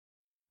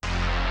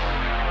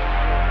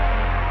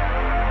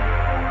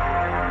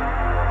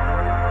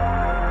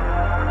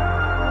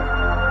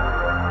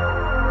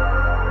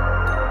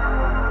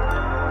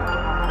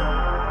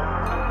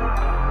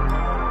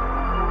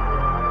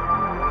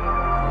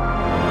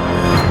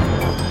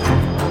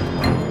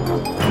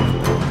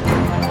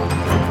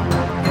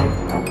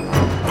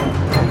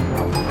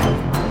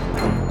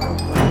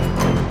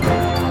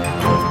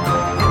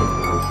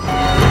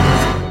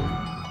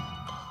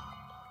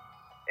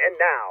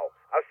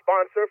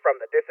from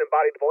the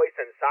disembodied voice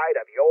inside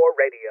of your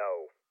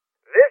radio.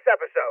 This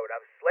episode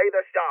of Slay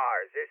the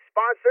Stars is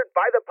sponsored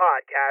by the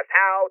podcast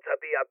How to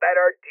Be a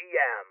Better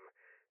DM.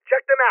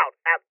 Check them out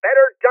at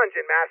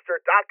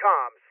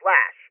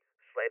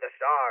betterdungeonmaster.com/Slay the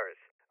Stars.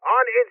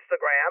 On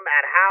Instagram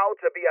at How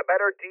to Be a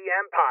Better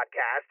DM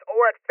Podcast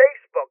or at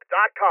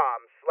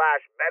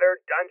Facebook.com/Better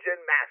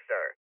Dungeon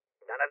Master.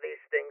 None of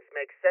these things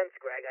make sense,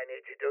 Greg. I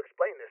need you to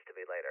explain this to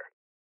me later.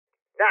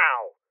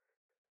 Now,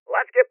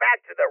 let's get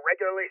back to the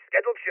regularly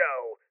scheduled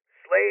show,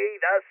 Slay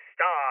the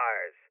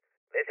Stars.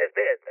 This has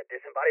been the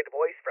disembodied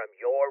voice from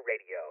your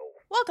radio.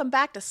 Welcome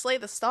back to Slay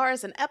the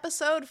Stars in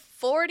episode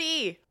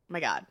 40. Oh my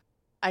god,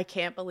 I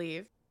can't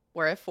believe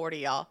we're at 40,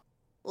 y'all.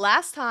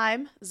 Last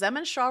time, Zem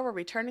and Shar were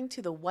returning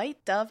to the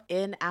White Dove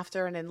Inn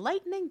after an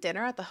enlightening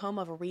dinner at the home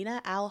of Rena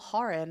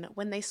Al-Haran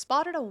when they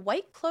spotted a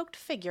white-cloaked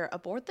figure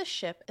aboard the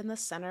ship in the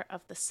center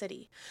of the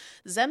city.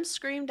 Zem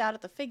screamed out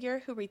at the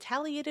figure, who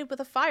retaliated with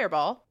a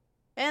fireball,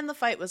 and the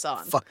fight was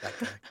on. Fuck that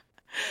guy.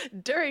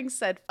 During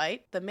said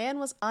fight, the man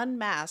was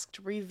unmasked,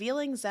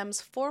 revealing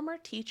Zem's former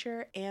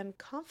teacher and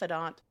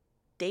confidant,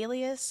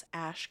 Dalius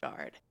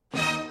Ashgard.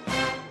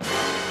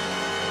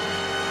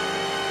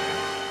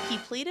 He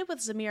pleaded with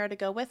Zamira to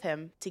go with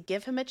him, to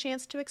give him a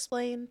chance to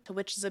explain, to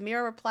which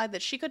Zamira replied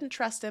that she couldn't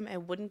trust him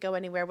and wouldn't go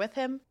anywhere with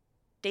him.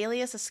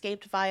 Dalius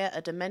escaped via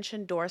a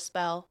dimension door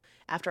spell.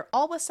 After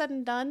all was said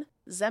and done,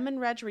 Zem and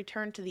Reg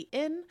returned to the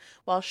inn,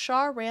 while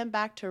Shar ran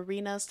back to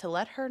Rena's to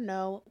let her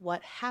know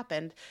what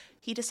happened.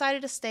 He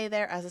decided to stay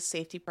there as a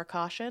safety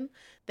precaution.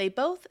 They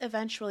both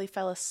eventually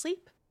fell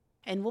asleep,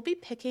 and will be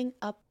picking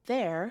up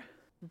there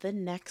the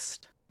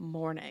next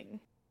morning.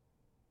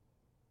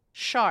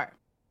 Shar.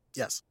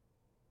 Yes.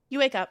 You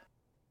wake up.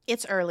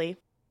 It's early.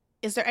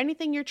 Is there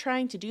anything you're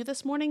trying to do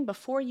this morning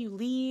before you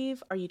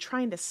leave? Are you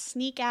trying to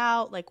sneak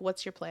out? Like,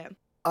 what's your plan?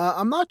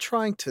 I'm not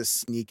trying to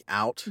sneak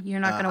out. You're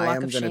not going to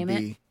walk of shame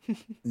it?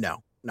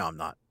 No, I'm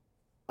not.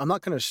 I'm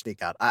not going to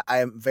sneak out.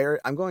 I'm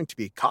going to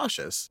be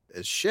cautious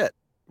as shit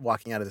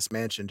walking out of this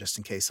mansion just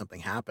in case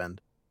something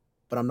happened.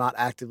 But I'm not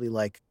actively,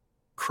 like,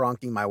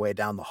 cronking my way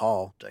down the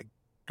hall. Like,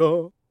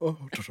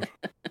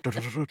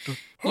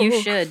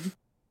 You should.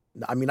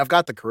 I mean, I've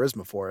got the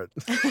charisma for it.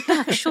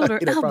 Shoulder,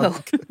 elbow.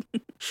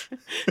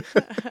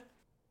 But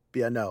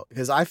yeah, no,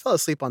 because I fell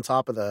asleep on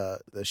top of the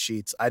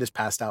sheets. I just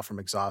passed out from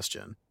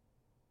exhaustion.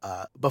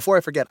 Before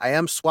I forget, I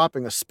am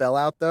swapping a spell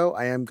out, though.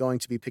 I am going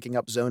to be picking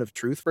up Zone of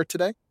Truth for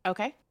today.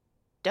 Okay.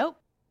 Dope.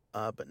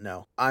 But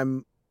no,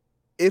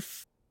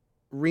 if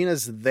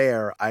Rena's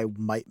there, I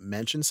might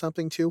mention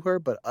something to her,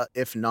 but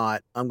if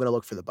not, I'm going to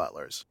look for the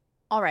butlers.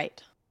 All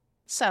right.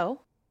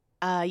 So,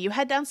 you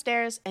head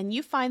downstairs and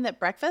you find that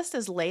breakfast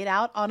is laid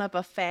out on a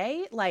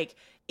buffet, like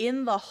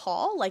in the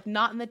hall, like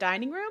not in the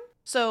dining room.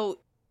 So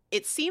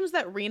it seems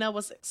that Rena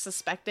was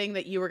suspecting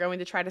that you were going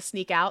to try to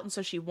sneak out, and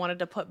so she wanted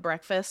to put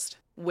breakfast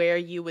where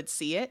you would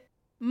see it.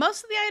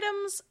 Most of the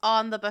items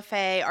on the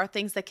buffet are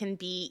things that can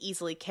be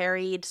easily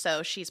carried,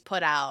 so she's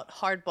put out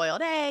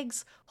hard-boiled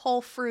eggs,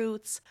 whole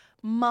fruits,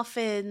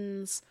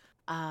 muffins.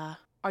 Are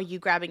you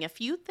grabbing a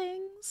few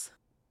things?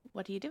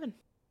 What are you doing?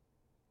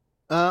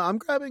 I'm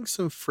grabbing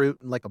some fruit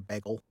and like a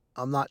bagel.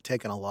 I'm not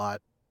taking a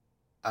lot,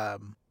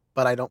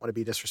 but I don't want to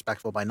be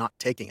disrespectful by not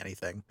taking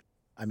anything.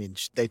 I mean,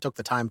 they took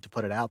the time to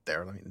put it out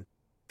there. I mean,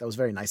 that was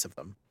very nice of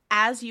them.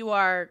 As you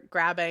are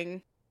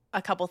grabbing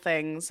a couple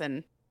things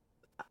and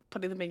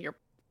putting them in your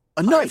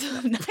a knife.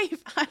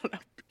 I don't know.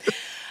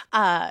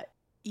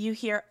 You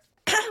hear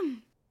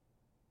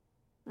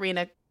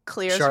Rena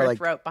clears Char, her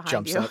throat behind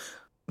jumps you. Up.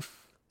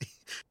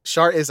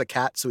 Char is a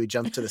cat, so he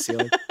jumps to the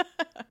ceiling.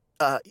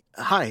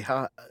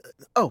 Hi.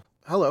 Oh,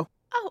 hello.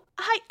 Oh,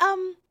 hi.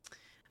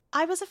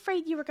 I was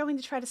afraid you were going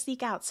to try to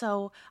sneak out,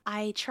 so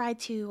I tried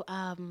to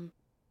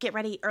get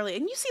ready early.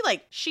 And you see,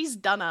 like, she's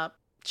done up.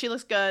 She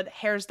looks good.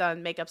 Hair's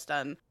done. Makeup's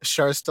done.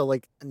 Char still,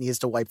 like, needs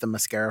to wipe the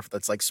mascara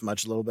that's, like,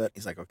 smudged a little bit.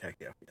 He's like, okay,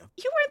 yeah.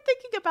 You weren't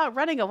thinking about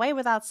running away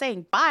without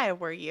saying bye,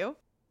 were you?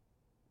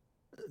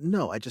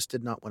 No, I just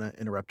did not want to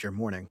interrupt your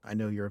morning. I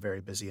know you're a very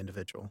busy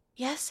individual.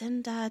 Yes,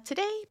 and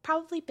today,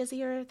 probably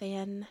busier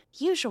than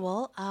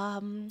usual.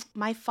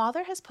 My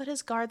father has put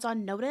his guards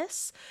on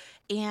notice,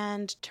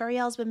 and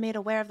Turiel's been made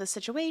aware of the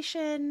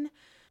situation.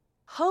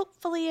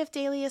 Hopefully, if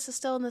Dalius is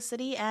still in the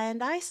city,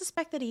 and I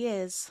suspect that he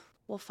is,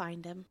 we'll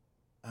find him.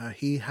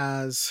 He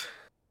has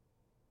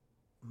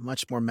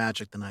much more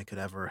magic than I could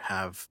ever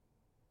have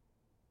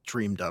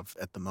dreamed of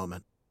at the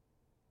moment.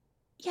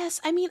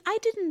 Yes, I mean, I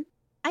didn't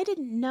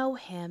know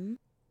him,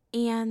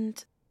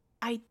 and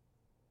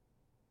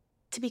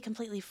to be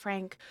completely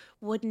frank,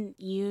 wouldn't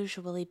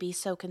usually be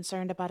so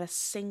concerned about a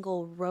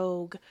single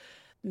rogue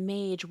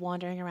mage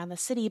wandering around the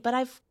city, but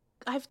I've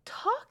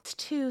talked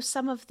to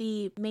some of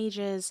the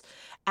mages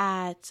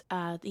at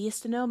the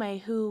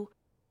Istinome who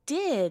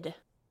did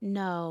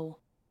know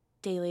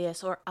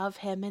Dalius or of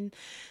him, and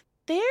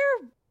their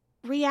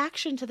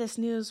reaction to this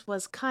news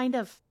was kind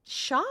of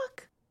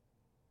shock.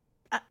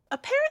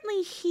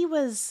 Apparently he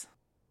was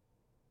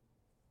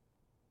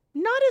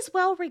not as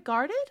well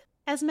regarded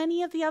as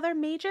many of the other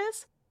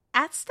mages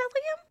at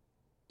Stellium.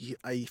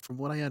 From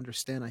what I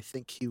understand, I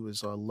think he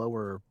was a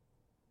lower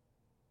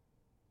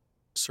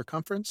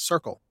circumference?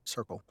 Circle.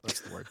 Circle.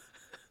 That's the word.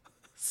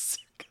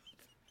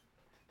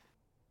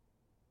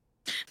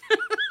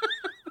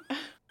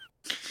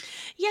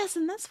 Yes,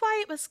 and that's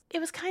why it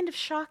was kind of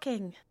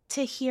shocking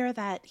to hear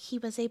that he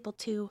was able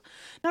to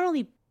not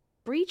only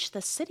breach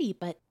the city,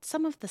 but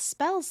some of the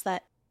spells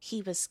that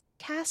he was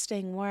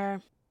casting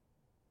were,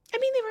 I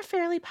mean, they were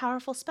fairly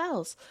powerful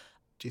spells.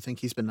 Do you think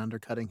he's been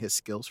undercutting his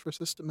skills for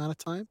this amount of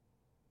time?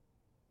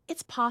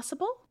 It's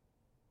possible.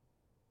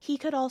 He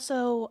could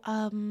also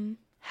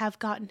have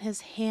gotten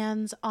his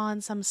hands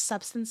on some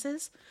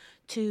substances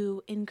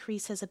to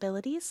increase his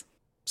abilities.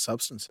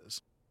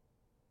 Substances?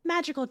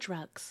 Magical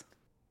drugs.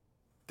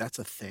 That's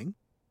a thing?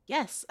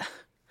 Yes.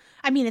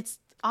 I mean, it's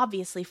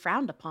obviously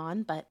frowned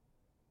upon, but...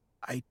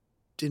 I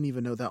didn't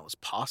even know that was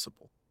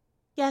possible.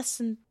 Yes,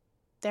 and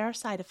there are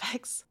side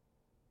effects.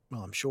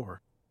 Well, I'm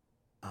sure.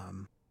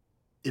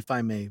 If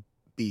I may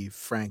be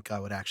frank, I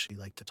would actually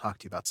like to talk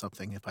to you about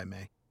something, if I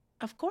may.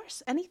 Of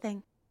course,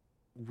 anything.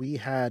 We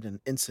had an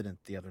incident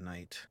the other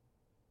night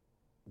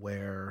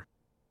where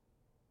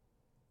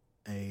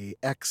a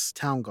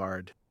ex-town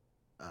guard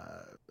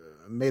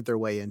made their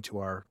way into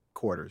our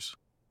quarters.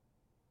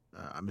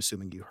 I'm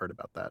assuming you heard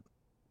about that.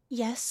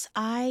 Yes,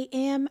 I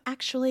am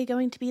actually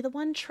going to be the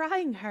one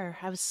trying her.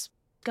 I was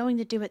going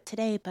to do it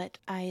today, but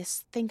I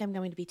think I'm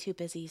going to be too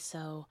busy,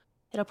 so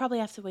it'll probably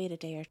have to wait a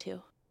day or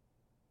two.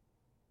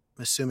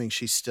 I'm assuming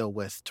she's still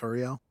with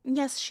Turiel?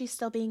 Yes, she's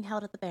still being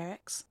held at the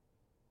barracks.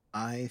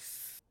 I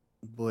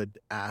would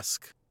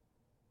ask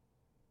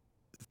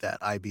that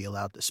I be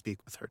allowed to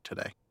speak with her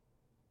today.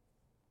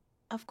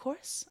 Of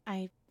course,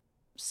 I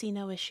see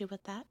no issue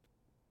with that.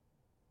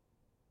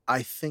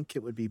 I think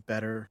it would be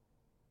better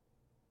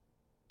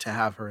to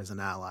have her as an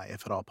ally,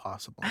 if at all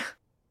possible.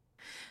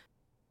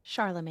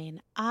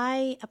 Charlemagne,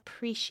 I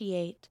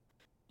appreciate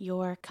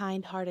your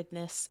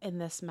kind-heartedness in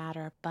this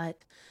matter,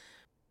 but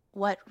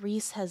what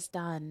Reese has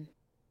done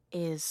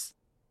is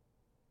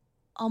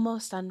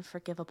almost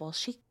unforgivable.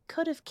 She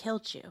could have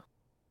killed you.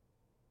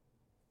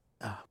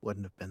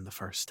 Wouldn't have been the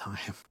first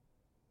time.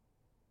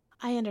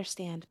 I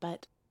understand,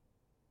 but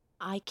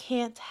I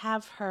can't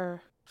have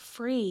her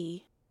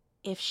free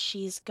if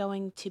she's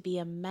going to be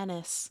a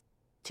menace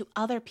to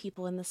other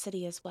people in the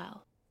city as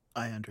well.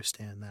 I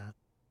understand that.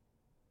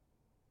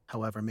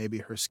 However, maybe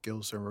her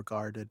skills are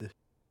regarded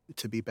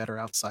to be better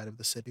outside of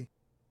the city.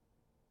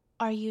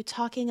 Are you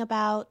talking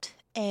about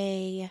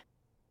a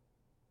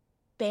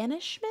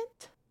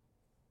banishment?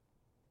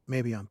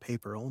 Maybe on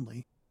paper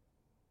only.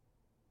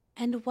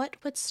 And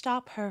what would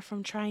stop her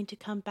from trying to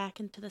come back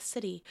into the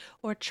city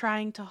or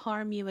trying to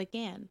harm you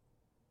again?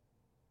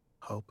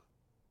 Hope.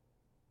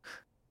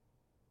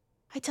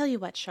 I tell you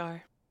what,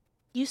 Char.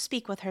 You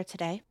speak with her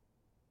today.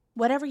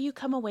 Whatever you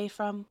come away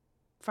from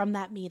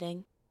that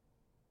meeting,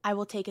 I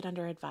will take it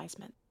under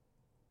advisement.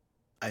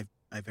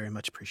 I very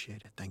much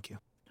appreciate it. Thank you.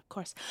 Of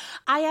course.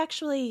 I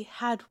actually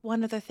had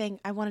one other thing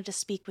I wanted to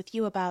speak with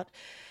you about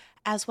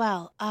as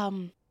well.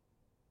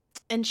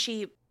 And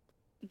she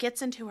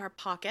gets into her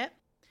pocket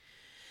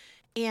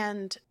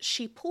and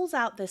she pulls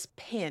out this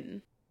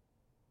pin,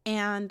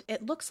 and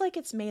it looks like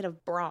it's made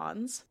of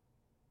bronze.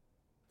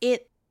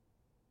 It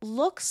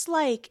looks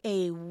like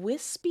a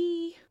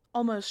wispy,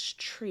 almost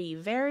tree,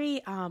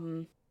 very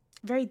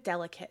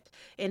delicate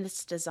in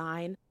its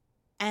design,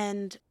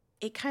 and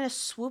it kind of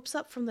swoops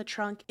up from the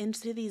trunk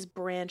into these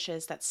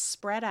branches that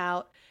spread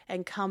out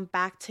and come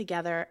back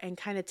together and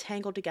kind of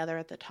tangle together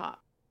at the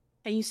top.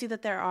 And you see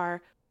that there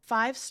are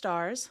 5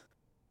 stars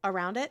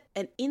around it,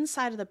 and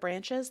inside of the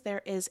branches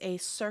there is a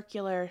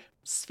circular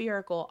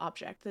spherical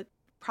object that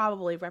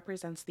probably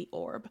represents the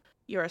orb,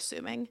 you're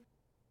assuming.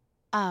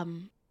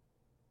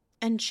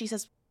 And she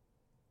says,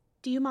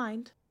 "Do you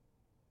mind?"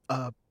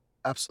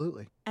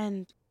 Absolutely.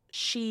 And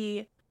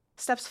she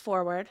steps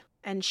forward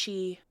and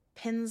she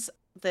pins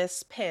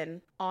this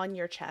pin on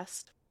your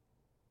chest.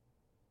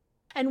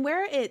 And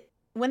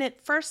when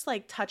it first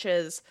like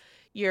touches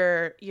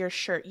your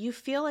shirt, you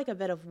feel like a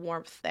bit of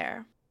warmth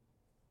there.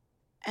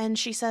 And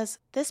she says,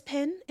 "This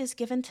pin is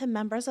given to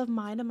members of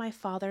mine and my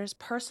father's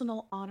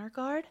personal honor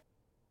guard.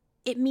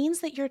 It means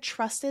that you're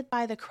trusted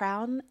by the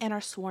crown and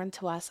are sworn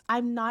to us.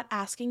 I'm not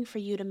asking for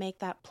you to make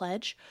that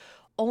pledge,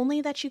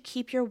 only that you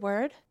keep your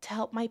word to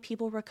help my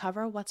people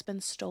recover what's been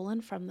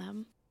stolen from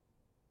them."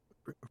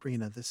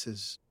 Rena,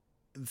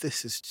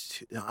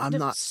 I'm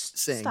not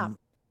saying...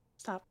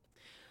 Stop.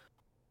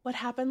 What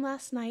happened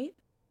last night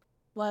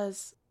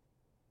was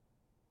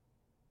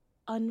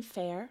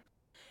unfair,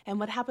 and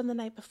what happened the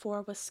night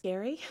before was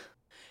scary,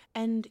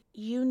 and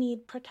you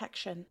need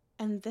protection,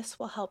 and this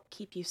will help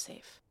keep you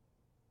safe.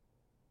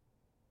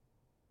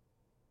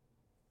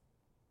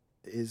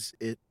 Is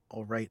it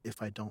all right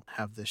if I don't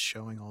have this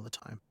showing all the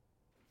time?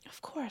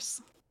 Of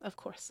course.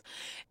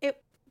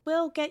 It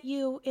will get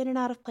you in and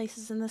out of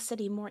places in the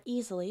city more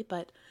easily,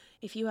 but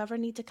if you ever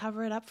need to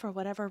cover it up for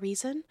whatever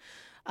reason,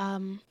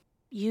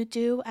 you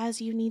do as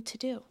you need to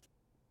do.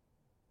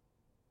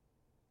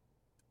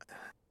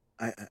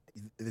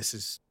 This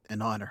is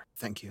an honor.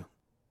 Thank you.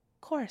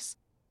 Of course.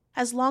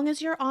 As long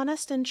as you're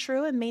honest and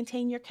true and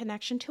maintain your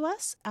connection to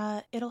us,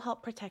 it'll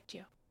help protect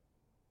you.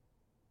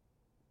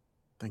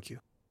 Thank you.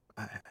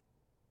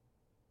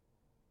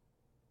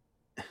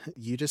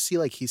 You just see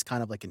like he's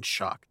kind of like in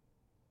shock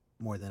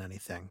more than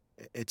anything.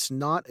 It's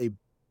not a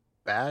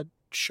bad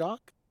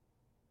shock.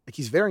 Like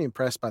he's very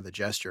impressed by the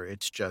gesture.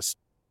 It's just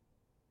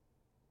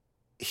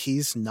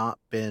he's not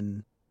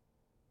been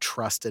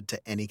trusted to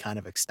any kind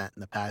of extent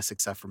in the past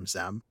except from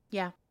Zem.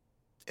 Yeah.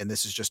 And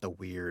this is just a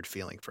weird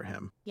feeling for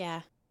him.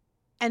 Yeah.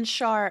 And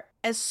Shar,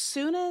 as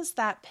soon as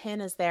that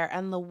pin is there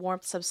and the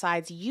warmth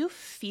subsides, you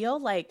feel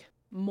like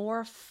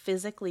more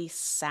physically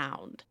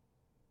sound.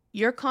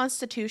 Your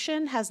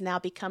constitution has now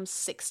become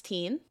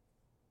 16.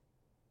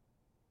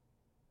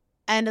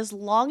 And as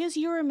long as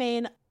you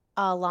remain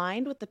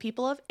aligned with the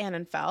people of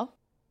Annenfell,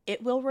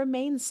 it will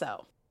remain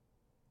so.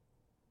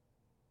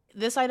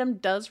 This item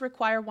does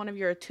require one of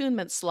your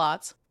attunement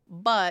slots,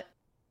 but...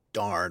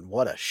 Darn,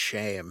 what a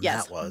shame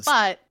that was.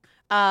 But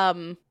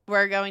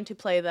we're going to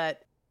play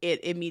that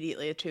it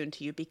immediately attuned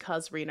to you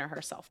because Rena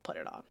herself put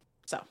it on.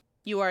 So,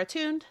 you are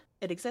attuned,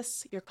 it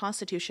exists, your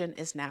constitution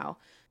is now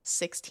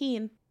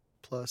 16.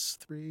 Plus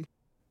 3.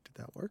 Did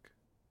that work?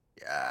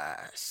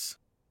 Yes.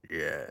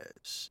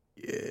 Yes.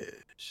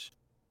 Yes.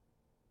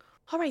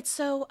 All right,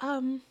 so,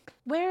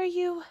 where are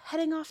you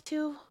heading off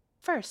to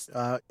first?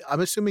 I'm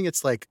assuming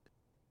it's like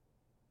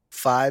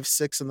 5,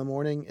 6 in the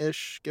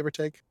morning-ish, give or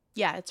take.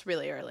 Yeah, it's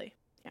really early.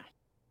 Yeah.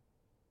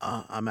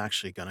 I'm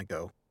actually going to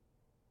go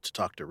to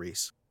talk to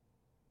Reese.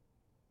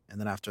 And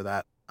then after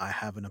that, I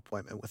have an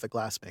appointment with a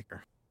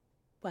glassmaker.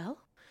 Well,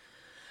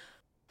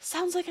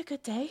 sounds like a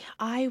good day.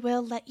 I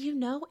will let you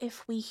know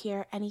if we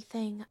hear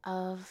anything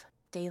of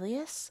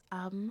Dalius.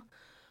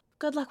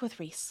 Good luck with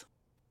Reese.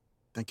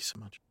 Thank you so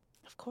much.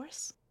 Of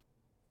course.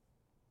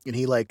 And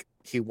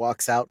he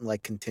walks out and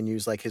like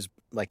continues like his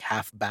like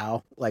half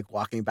bow, like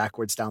walking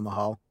backwards down the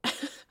hall.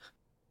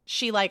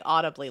 She like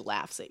audibly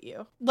laughs at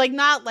you. Like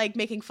not like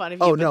making fun of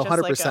you. Oh but no,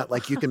 just 100%.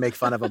 Like you can make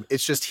fun of him.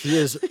 It's just he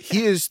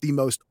is the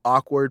most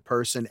awkward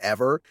person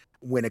ever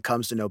when it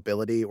comes to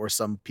nobility or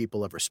some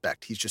people of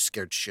respect. He's just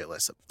scared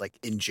shitless, like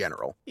in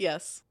general.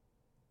 Yes.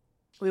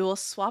 We will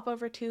swap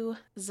over to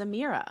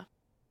Zamira.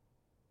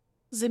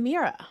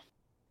 Zamira,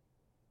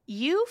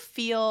 you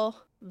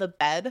feel the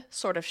bed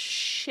sort of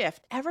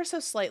shift ever so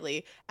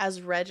slightly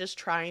as Reg is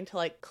trying to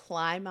like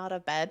climb out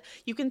of bed.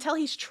 You can tell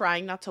he's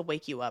trying not to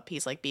wake you up.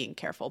 He's like being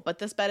careful, but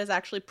this bed is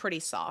actually pretty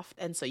soft,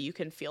 and so you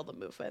can feel the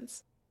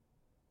movements.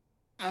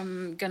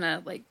 I'm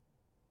gonna like,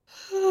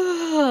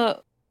 where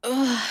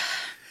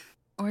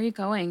are you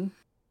going?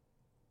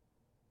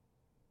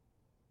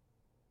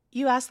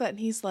 You ask that and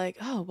he's like,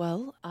 oh,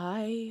 well,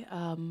 I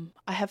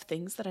have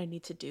things that I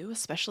need to do,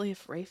 especially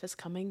if Rafe is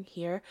coming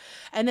here.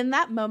 And in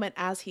that moment,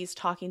 as he's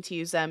talking to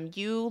you, Zem,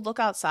 you look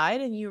outside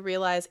and you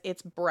realize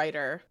it's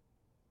brighter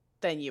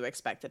than you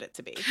expected it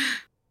to be.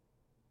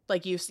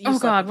 Like you oh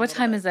God, what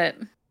time is it?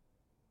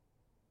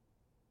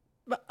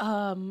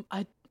 I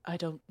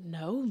don't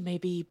know,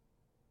 maybe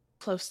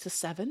close to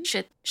 7.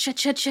 Shit.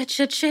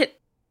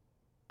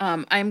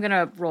 I'm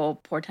gonna roll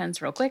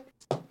portents real quick.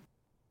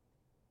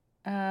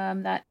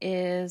 That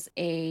is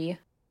a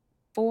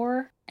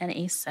 4 and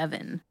a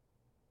 7.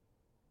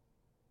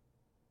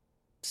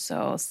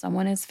 So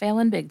someone is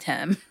failing big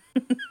time.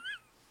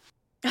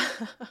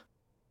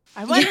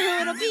 I wonder who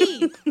it'll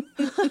be.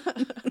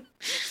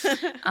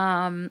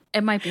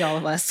 It might be all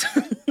of us.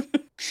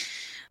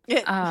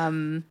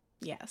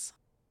 Yes.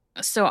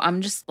 So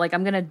I'm just like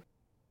I'm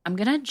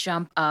gonna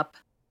jump up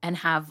and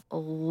have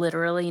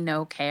literally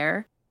no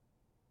care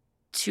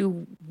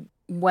to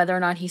whether or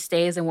not he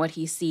stays and what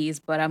he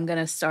sees, but I'm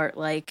gonna start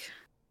like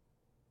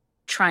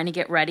trying to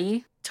get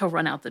ready to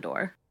run out the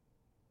door.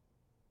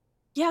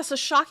 Yeah, so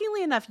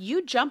shockingly enough,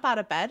 you jump out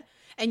of bed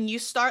and you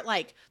start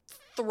like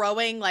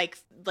throwing like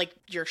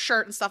your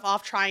shirt and stuff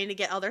off, trying to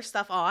get other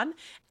stuff on,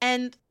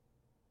 and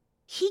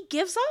he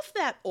gives off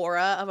that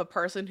aura of a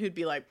person who'd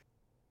be like,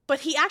 but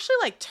he actually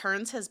like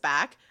turns his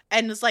back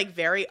and is like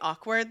very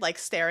awkward, like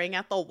staring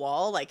at the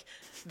wall, like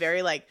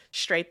very like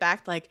straight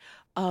back, like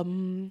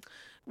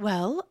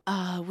well,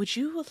 would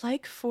you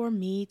like for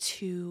me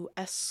to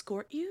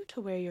escort you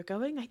to where you're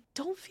going? I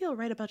don't feel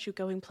right about you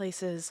going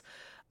places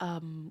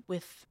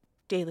with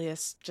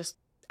Dalius just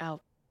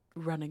out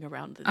running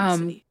around the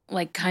city.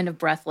 Like kind of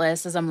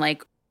breathless as I'm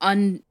like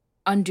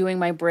undoing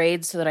my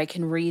braids so that I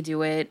can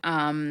redo it,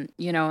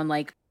 you know, and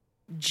like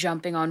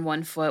jumping on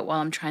one foot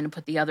while I'm trying to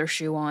put the other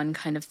shoe on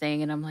kind of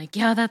thing. And I'm like,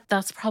 yeah,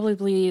 that's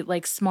probably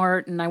like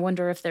smart. And I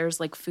wonder if there's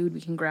like food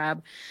we can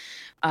grab.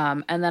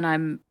 And then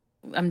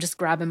I'm just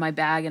grabbing my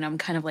bag and I'm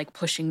kind of like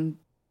pushing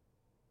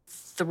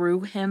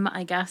through him,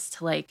 I guess,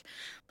 to like,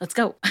 let's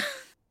go.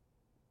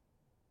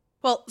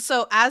 Well,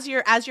 so as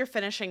you're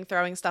finishing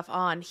throwing stuff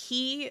on,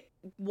 he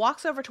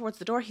walks over towards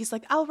the door. He's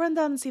like, I'll run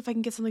down and see if I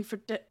can get something for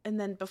and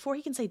then before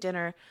he can say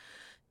dinner,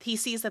 he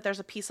sees that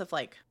there's a piece of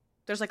like,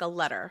 there's like a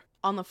letter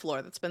on the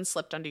floor that's been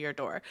slipped under your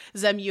door.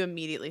 Zem, you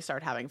immediately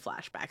start having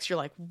flashbacks. You're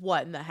like,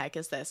 what in the heck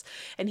is this?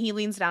 And he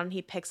leans down and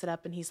he picks it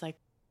up and he's like,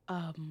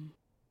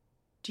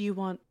 Do you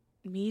want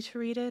me to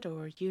read it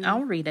or you?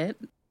 I'll read it.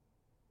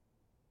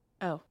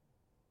 Oh.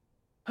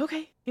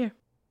 Okay, here.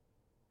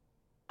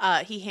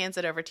 He hands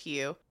it over to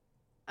you.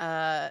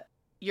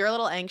 You're a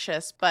little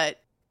anxious,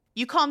 but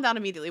you calm down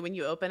immediately when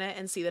you open it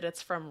and see that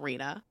it's from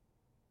Rena.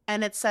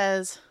 And it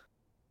says,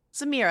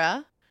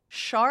 Zamira,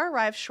 Shar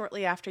arrived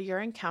shortly after your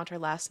encounter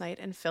last night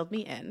and filled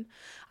me in.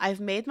 I've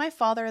made my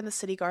father and the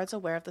city guards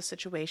aware of the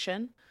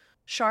situation.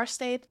 Shar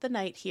stayed the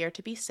night here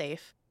to be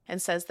safe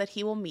and says that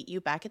he will meet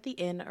you back at the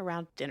inn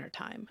around dinner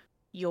time.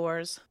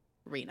 Yours,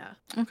 Rena.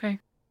 Okay.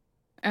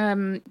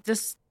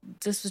 This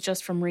was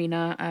just from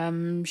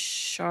Rena.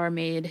 Shar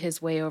made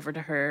his way over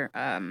to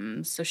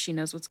her, so she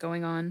knows what's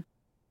going on.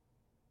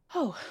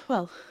 Oh,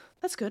 well,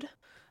 that's good.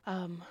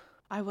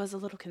 I was a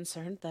little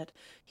concerned that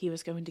he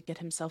was going to get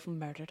himself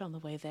murdered on the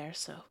way there,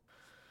 so.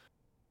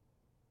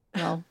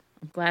 Well,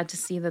 I'm glad to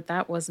see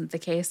that wasn't the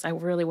case. I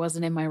really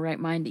wasn't in my right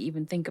mind to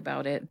even think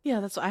about it. Yeah,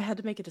 that's why I had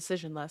to make a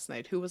decision last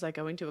night. Who was I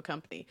going to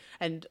accompany?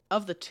 And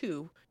of the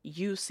two,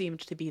 you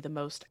seemed to be the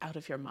most out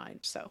of your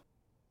mind, so.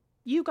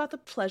 You got the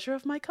pleasure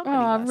of my company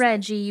last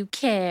Reggie, night. you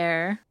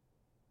care.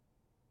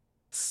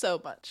 So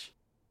much.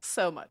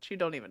 So much. You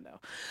don't even know.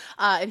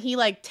 And he,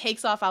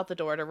 takes off out the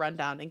door to run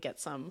down and get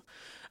some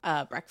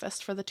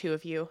breakfast for the two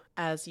of you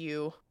as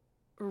you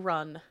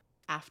run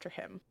after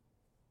him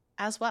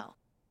as well.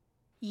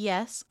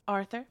 Yes,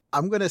 Arthur?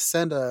 I'm going to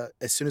send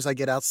as soon as I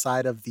get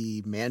outside of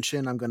the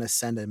mansion, I'm going to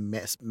send a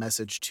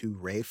message to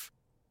Rafe.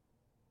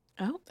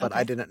 Oh, okay. But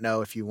I didn't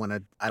know if you want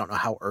to, I don't know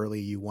how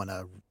early you want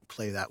to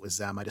play that with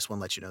Zem. I just want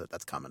to let you know that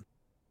that's coming.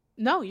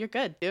 No, you're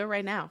good. Do it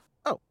right now.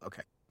 Oh,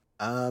 okay.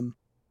 I'm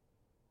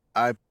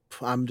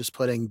just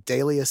putting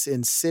Dalius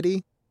in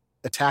city,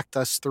 attacked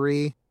us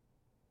 3,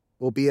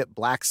 will be at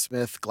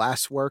Blacksmith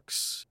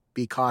Glassworks,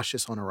 be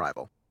cautious on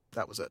arrival.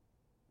 That was it.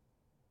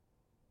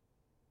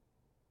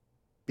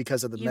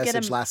 Because of the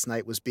message last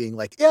night was being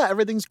like, yeah,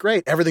 everything's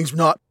great. Everything's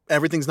not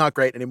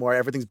great anymore.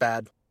 Everything's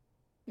bad.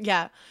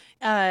 Yeah.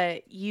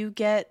 You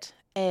get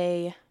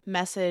a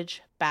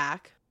message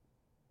back.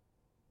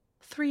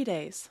 3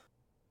 days.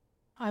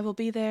 I will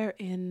be there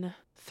in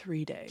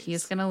 3 days.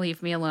 He's going to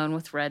leave me alone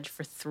with Reg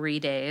for 3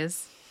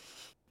 days.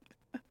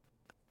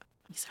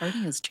 He's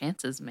hurting his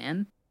chances,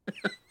 man.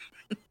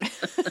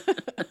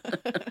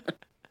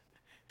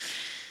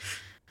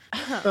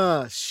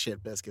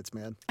 Shit biscuits,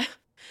 man.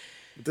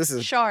 This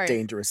is a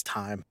dangerous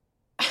time.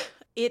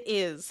 It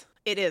is.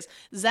 It is.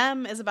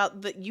 Zem is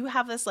about you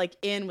have this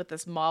in with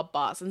this mob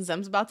boss, and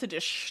Zem's about to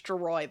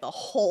destroy the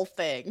whole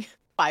thing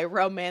by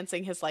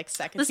romancing his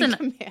second in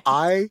command.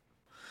 I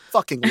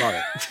fucking love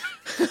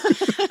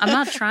it. I'm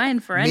not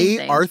trying for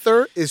anything. Me,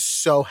 Arthur, is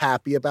so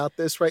happy about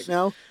this right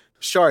now.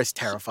 Shar is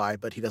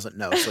terrified, but he doesn't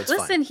know, so it's fine.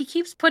 Listen, he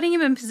keeps putting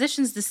him in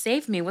positions to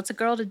save me. What's a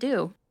girl to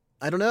do?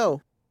 I don't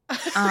know.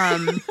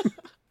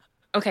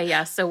 Okay,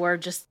 yeah, so we're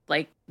just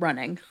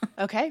running.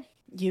 Okay,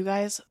 you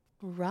guys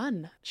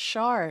run.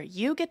 Shar,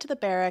 you get to the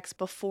barracks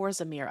before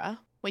Zamira.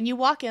 When you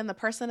walk in, the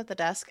person at the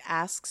desk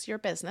asks your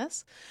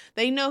business.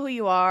 They know who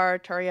you are.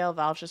 Turiel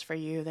vouches for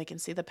you. They can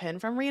see the pin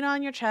from Rena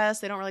on your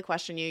chest. They don't really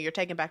question you. You're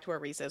taken back to where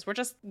Reese is. We're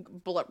just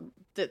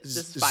this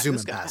is fine.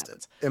 Zooming past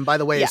it. And by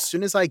the way, as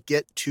soon as I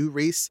get to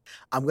Reese,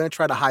 I'm going to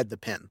try to hide the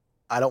pin.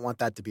 I don't want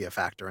that to be a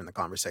factor in the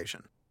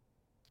conversation.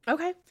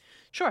 Okay.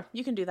 Sure,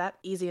 you can do that.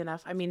 Easy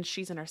enough. I mean,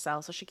 she's in her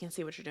cell, so she can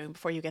see what you're doing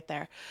before you get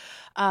there.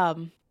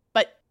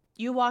 But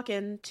you walk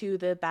into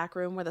the back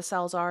room where the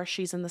cells are.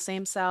 She's in the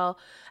same cell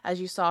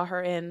as you saw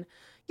her in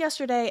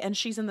yesterday, and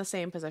she's in the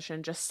same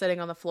position, just sitting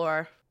on the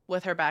floor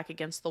with her back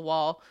against the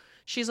wall.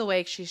 She's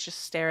awake. She's just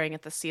staring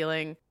at the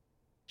ceiling.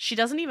 She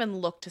doesn't even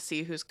look to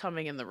see who's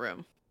coming in the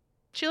room.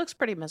 She looks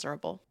pretty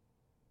miserable.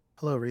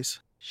 Hello,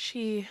 Reese.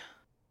 She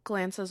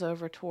glances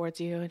over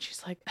towards you, and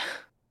she's like,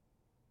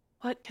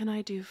 what can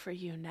I do for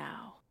you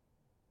now?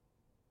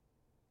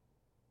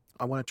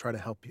 I want to try to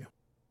help you.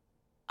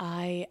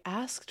 I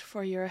asked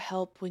for your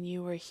help when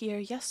you were here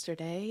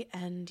yesterday,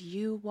 and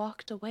you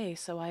walked away,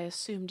 so I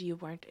assumed you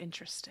weren't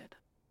interested.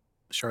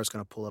 Char's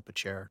going to pull up a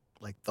chair,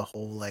 the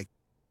whole,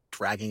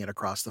 dragging it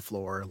across the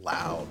floor,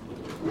 loud,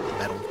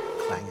 metal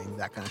clanging,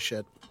 that kind of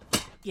shit.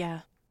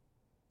 Yeah.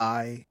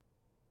 I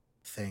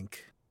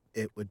think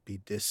it would be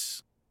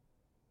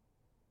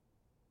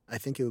I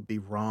think it would be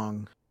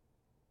wrong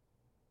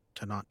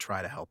to not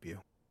try to help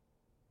you.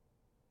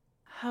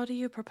 How do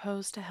you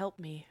propose to help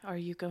me? Are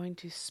you going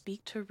to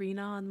speak to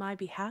Rena on my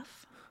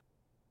behalf?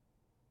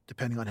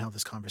 Depending on how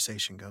this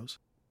conversation goes.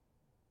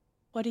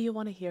 What do you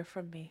want to hear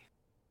from me?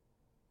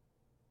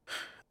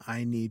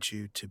 I need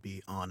you to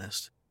be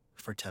honest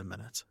for 10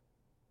 minutes.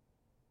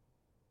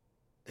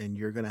 And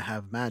you're going to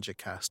have magic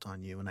cast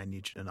on you, and I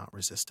need you to not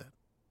resist it.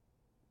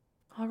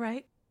 All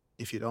right.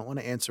 If you don't want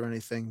to answer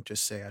anything,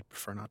 just say I'd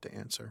prefer not to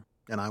answer,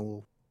 and I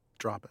will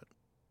drop it.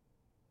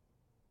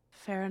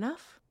 Fair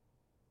enough.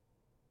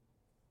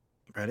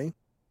 Ready?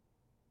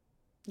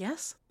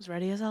 Yes, as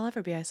ready as I'll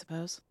ever be, I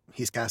suppose.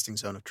 He's casting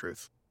Zone of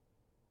Truth.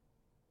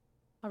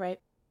 All right.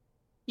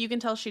 You can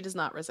tell she does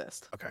not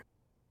resist. Okay.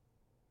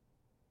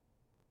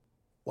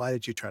 Why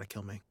did you try to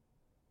kill me?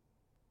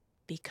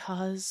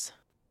 Because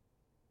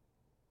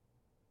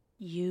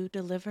you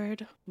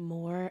delivered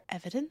more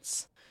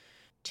evidence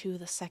to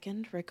the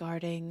second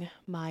regarding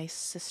my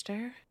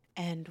sister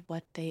and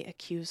what they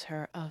accuse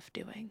her of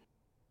doing.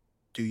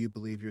 Do you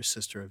believe your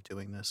sister of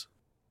doing this?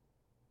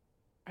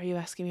 Are you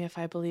asking me if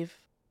I believe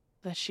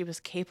that she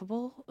was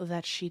capable,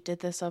 that she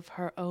did this of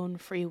her own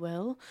free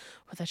will,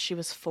 or that she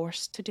was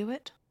forced to do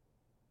it?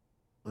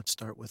 Let's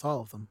start with all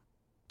of them.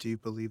 Do you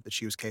believe that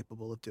she was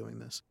capable of doing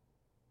this?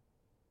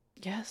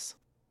 Yes.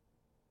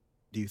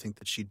 Do you think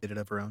that she did it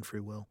of her own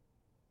free will?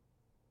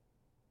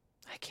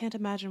 I can't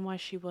imagine why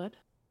she would.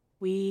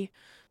 We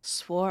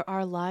swore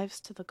our lives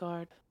to the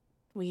guard.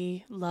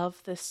 We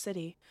love this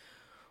city.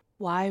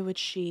 Why would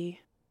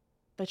she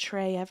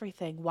betray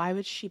everything? Why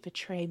would she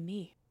betray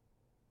me?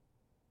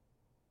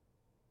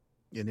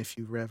 And if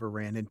you ever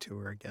ran into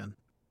her again,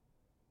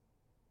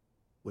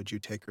 would you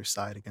take her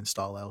side against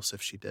all else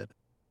if she did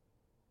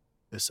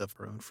this of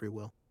her own free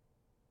will?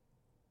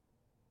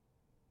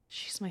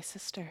 She's my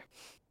sister.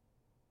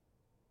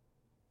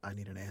 I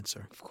need an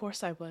answer. Of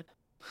course I would.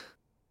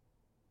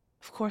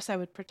 Of course I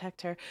would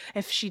protect her.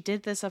 If she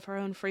did this of her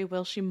own free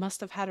will, she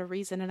must have had a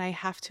reason, and I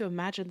have to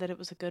imagine that it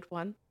was a good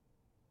one.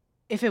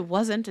 If it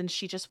wasn't, and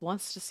she just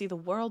wants to see the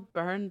world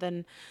burn,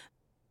 then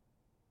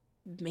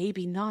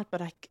maybe not,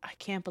 but I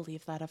can't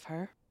believe that of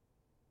her.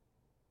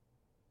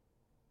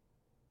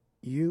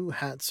 You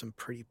had some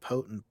pretty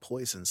potent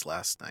poisons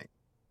last night.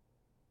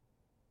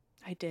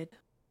 I did.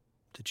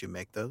 Did you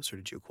make those, or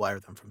did you acquire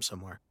them from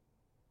somewhere?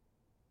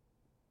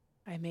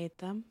 I made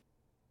them.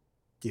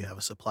 Do you have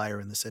a supplier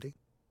in the city?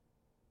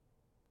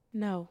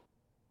 No.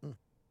 Do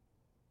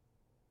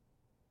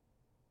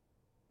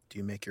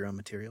you make your own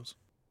materials?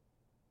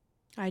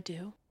 I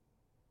do.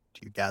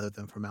 Do you gather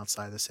them from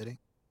outside the city?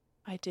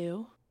 I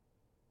do.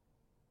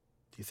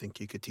 Do you think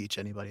you could teach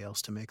anybody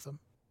else to make them?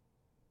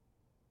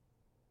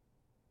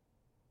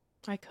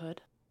 I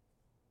could.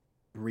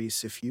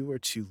 Reese, if you were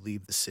to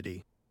leave the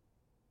city,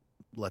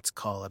 let's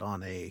call it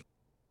on a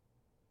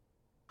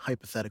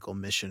hypothetical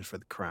mission for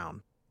the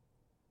Crown,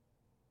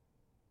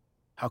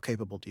 how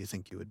capable do you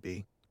think you would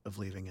be of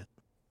leaving it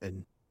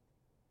and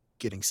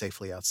getting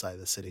safely outside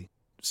the city,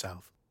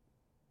 south?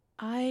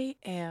 I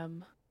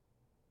am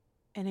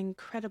an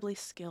incredibly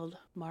skilled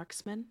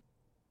marksman,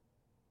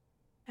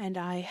 and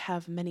I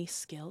have many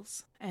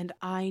skills, and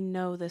I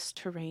know this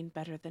terrain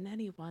better than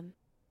anyone.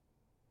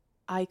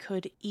 I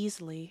could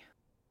easily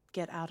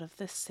get out of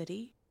this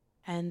city,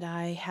 and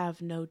I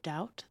have no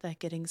doubt that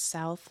getting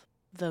south,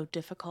 though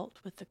difficult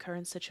with the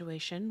current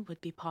situation,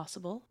 would be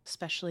possible,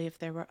 especially if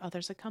there were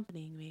others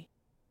accompanying me.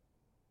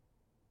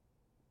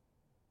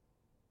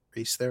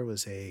 Reese, there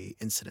was a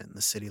incident in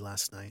the city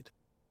last night,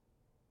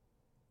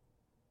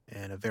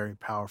 and a very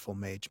powerful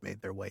mage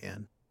made their way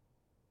in.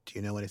 Do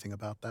you know anything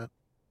about that?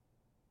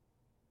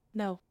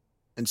 No.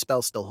 And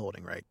spell's still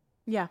holding, right?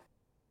 Yeah.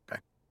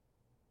 Okay.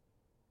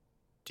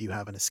 Do you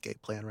have an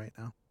escape plan right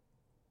now?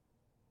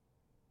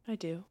 I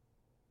do.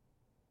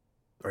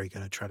 Are you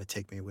going to try to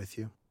take me with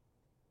you?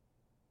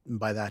 And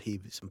by that,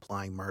 he's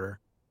implying murder.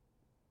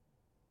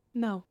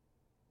 No.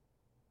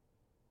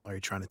 Are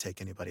you trying to take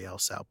anybody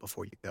else out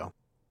before you go?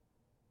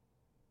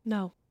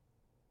 No.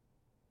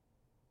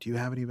 Do you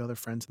have any other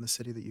friends in the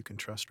city that you can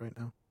trust right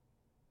now?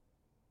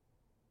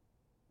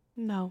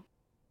 No.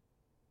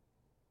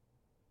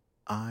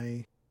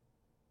 I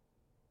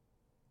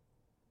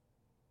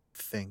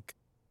think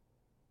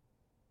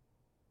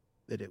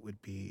that it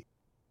would be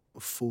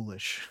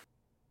foolish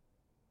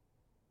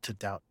to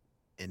doubt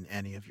in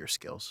any of your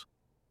skills.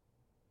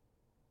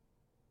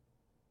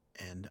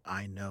 And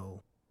I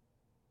know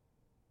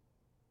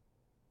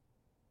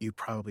you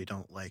probably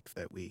don't like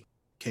that we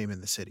came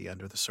in the city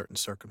under the certain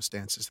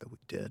circumstances that we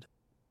did.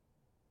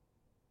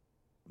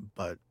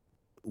 But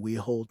we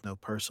hold no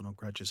personal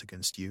grudges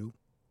against you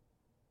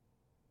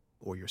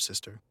or your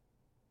sister.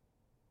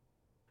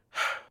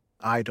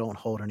 I don't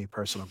hold any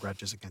personal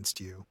grudges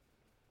against you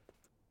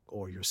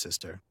or your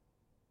sister.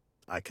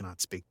 I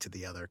cannot speak to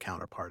the other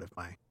counterpart of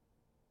my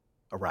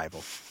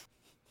arrival.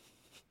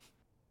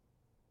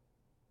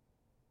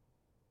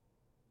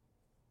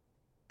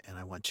 And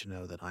I want you to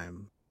know that I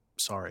am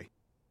sorry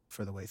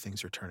for the way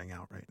things are turning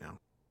out right now.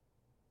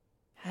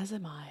 As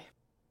am I.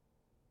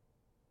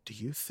 Do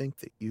you think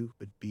that you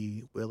would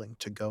be willing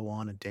to go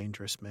on a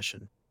dangerous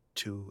mission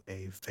to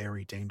a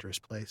very dangerous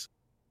place?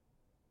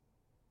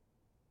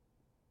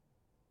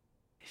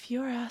 If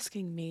you're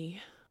asking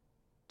me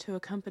to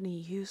accompany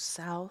you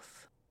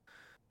south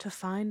to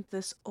find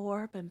this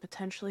orb and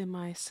potentially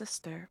my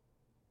sister,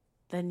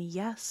 then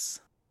yes,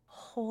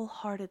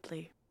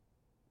 wholeheartedly,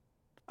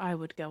 I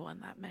would go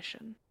on that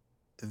mission.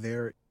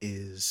 There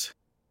is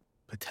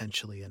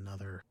potentially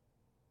another...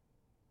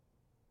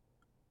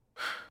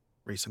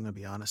 Reese, I'm going to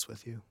be honest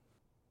with you.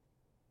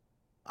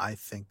 I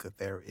think that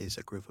there is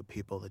a group of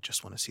people that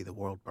just want to see the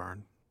world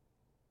burn.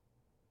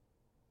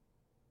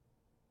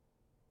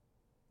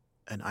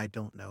 And I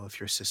don't know if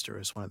your sister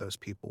is one of those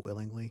people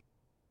willingly,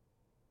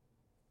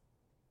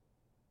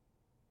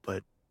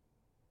 but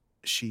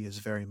she is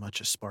very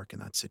much a spark in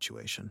that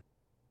situation.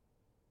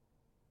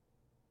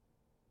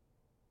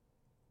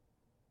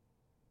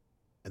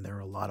 And there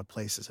are a lot of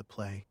places at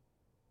play.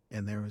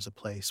 And there is a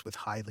place with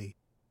highly,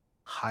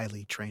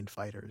 highly trained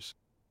fighters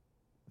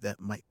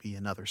that might be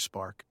another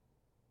spark.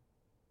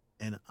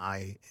 And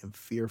I am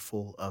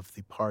fearful of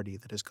the party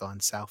that has gone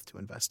south to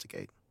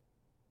investigate.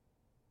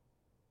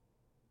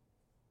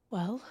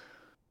 Well,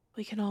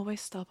 we can always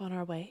stop on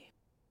our way.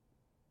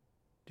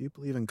 Do you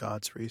believe in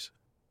gods, Reese?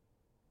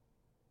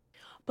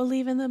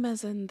 Believe in them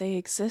as in they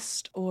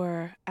exist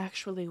or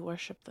actually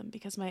worship them,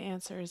 because my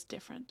answer is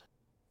different.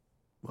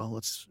 Well,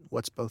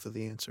 what's both of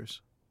the answers?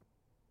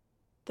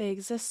 They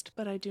exist,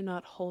 but I do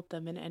not hold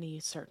them in any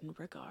certain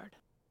regard.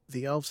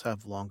 The elves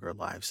have longer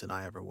lives than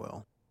I ever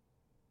will.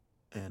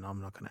 And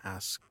I'm not going to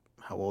ask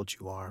how old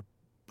you are,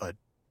 but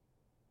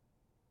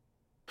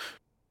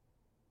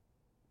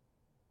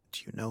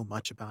do you know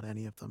much about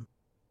any of them?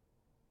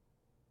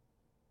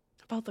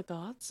 About the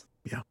gods?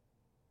 Yeah.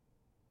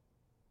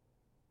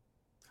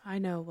 I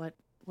know what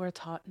we're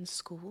taught in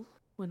school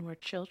when we're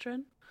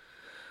children,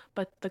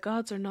 but the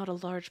gods are not a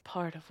large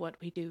part of what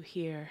we do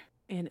here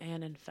in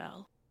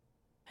Annenfell.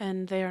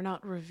 And they are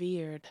not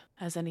revered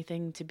as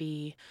anything to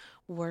be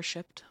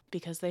worshipped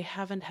because they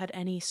haven't had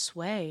any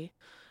sway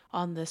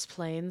on this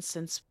plane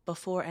since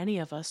before any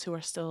of us who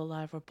are still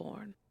alive were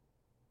born.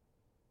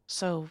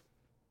 So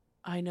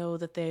I know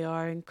that they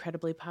are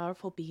incredibly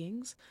powerful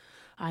beings.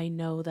 I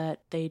know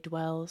that they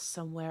dwell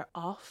somewhere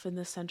off in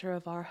the center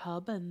of our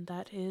hub, and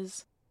that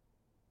is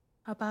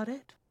about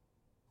it.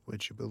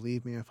 Would you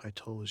believe me if I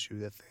told you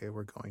that they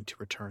were going to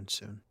return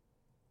soon?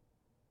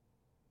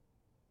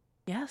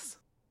 Yes.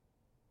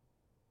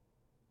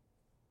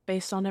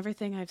 Based on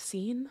everything I've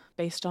seen,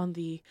 based on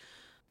the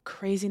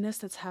craziness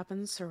that's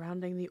happened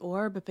surrounding the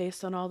orb,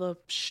 based on all the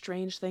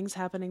strange things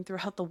happening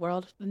throughout the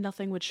world,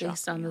 nothing would shock me,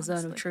 Based on the honestly.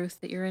 zone of truth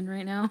that you're in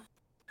right now.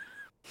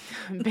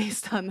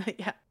 Based on that,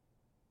 yeah.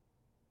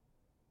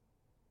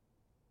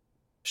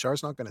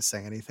 Shar's not going to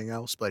say anything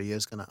else, but he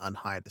is going to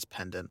unhide his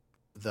pendant,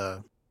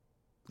 the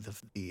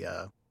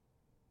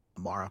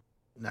Amara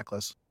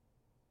necklace.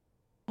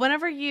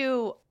 Whenever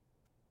you,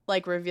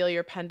 reveal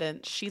your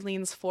pendant, she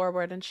leans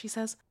forward and she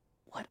says,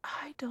 "What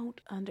I don't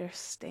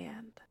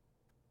understand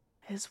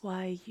is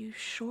why you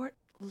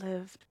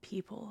short-lived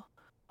people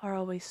are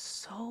always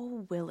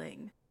so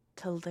willing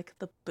to lick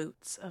the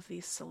boots of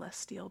these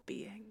celestial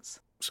beings."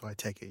 So I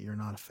take it you're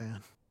not a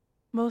fan.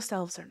 Most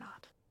elves are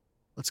not.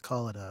 Let's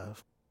call it a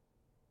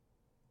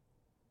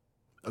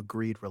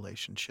agreed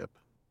relationship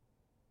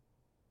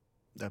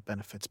that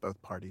benefits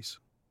both parties.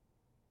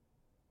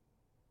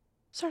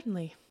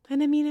 Certainly.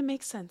 And I mean, it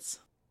makes sense.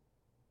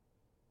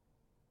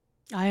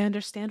 I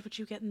understand what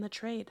you get in the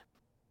trade.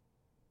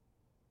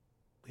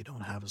 We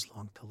don't have as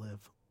long to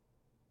live.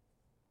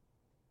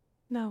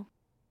 No.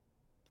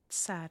 It's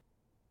sad.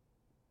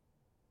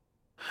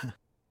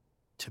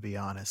 To be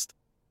honest,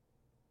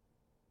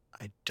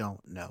 I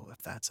don't know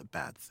if that's a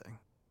bad thing.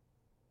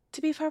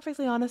 To be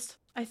perfectly honest,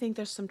 I think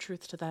there's some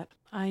truth to that.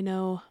 I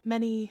know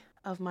many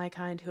of my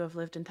kind who have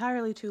lived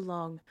entirely too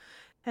long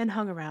and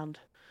hung around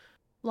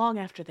long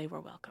after they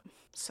were welcome,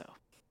 So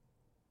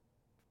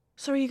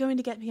are you going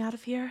to get me out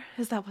of here?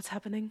 Is that what's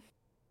happening?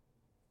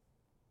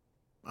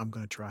 I'm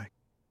going to try.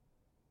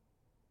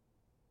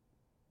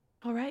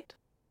 All right.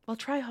 Well,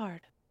 try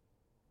hard.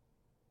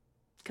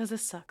 Because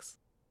this sucks.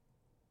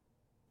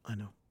 I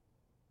know.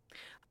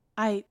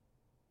 I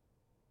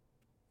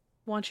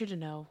want you to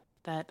know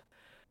that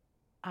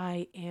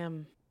I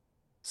am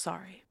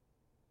sorry.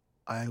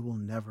 I will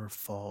never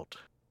fault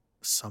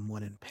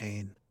someone in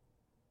pain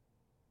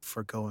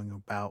for going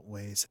about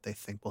ways that they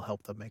think will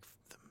help them make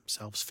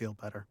themselves feel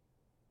better.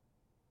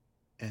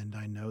 And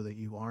I know that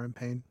you are in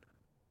pain,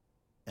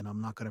 and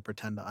I'm not going to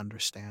pretend to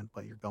understand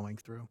what you're going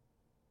through.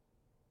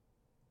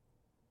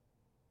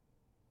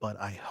 But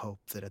I hope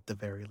that at the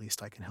very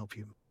least I can help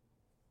you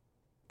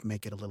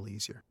make it a little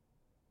easier.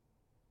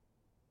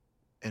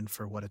 And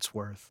for what it's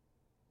worth,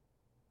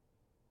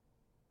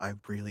 I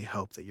really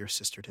hope that your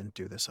sister didn't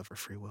do this of her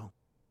free will.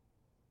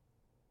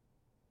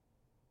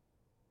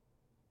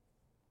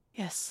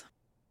 Yes.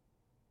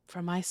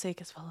 For my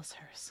sake as well as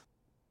hers.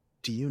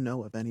 Do you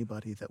know of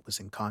anybody that was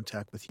in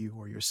contact with you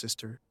or your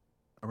sister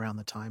around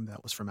the time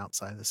that was from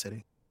outside the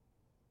city?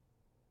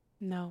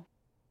 No.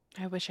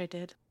 I wish I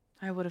did.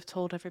 I would have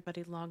told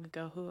everybody long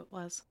ago who it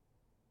was.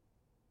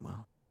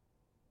 Well,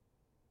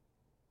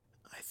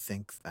 I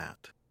think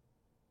that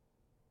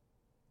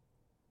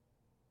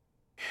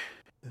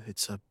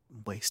it's a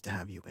waste to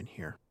have you in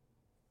here.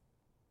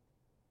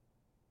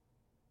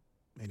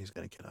 And he's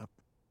going to get up.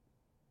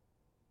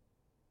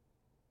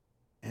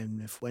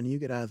 And if when you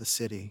get out of the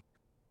city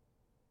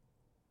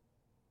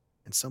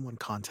and someone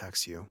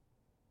contacts you,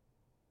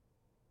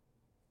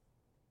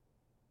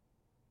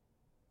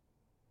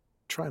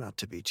 try not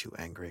to be too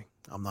angry.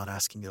 I'm not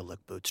asking you to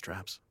lick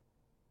bootstraps.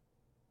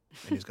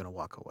 And he's going to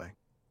walk away.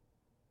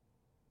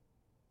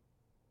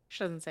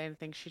 She doesn't say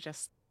anything. She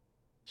just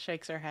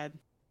shakes her head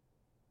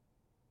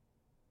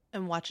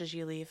and watches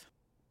you leave.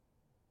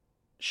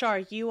 Shar,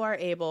 you are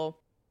able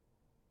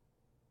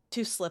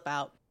to slip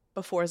out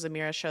before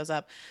Zamira shows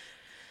up.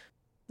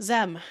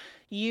 Zem,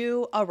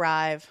 you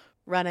arrive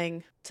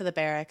running to the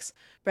barracks.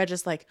 Reg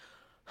is like,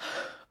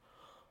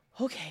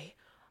 okay.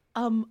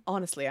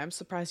 Honestly, I'm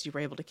surprised you were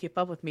able to keep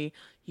up with me.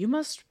 You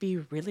must be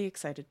really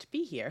excited to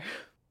be here.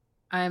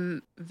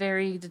 I'm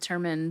very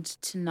determined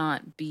to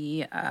not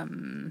be a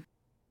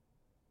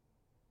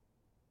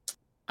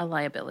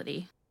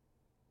liability.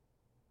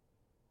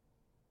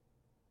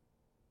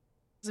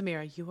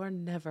 Zamira, you are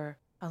never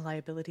a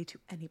liability to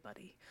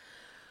anybody.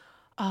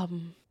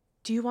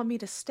 Do you want me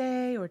to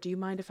stay, or do you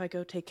mind if I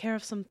go take care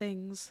of some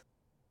things?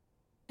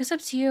 It's up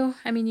to you.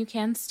 I mean, you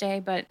can stay,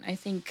 but I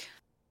think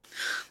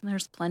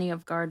there's plenty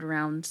of guard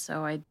around,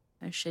 so I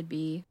should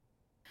be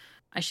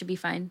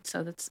fine.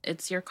 So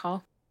it's your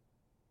call.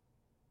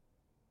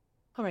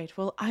 All right,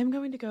 well, I'm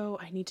going to go.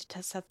 I need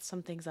to set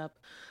some things up.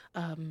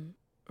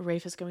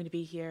 Rafe is going to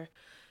be here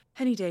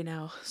any day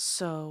now,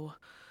 so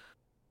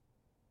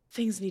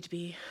things need to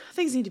be done.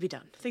 Things need to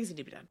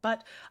be done.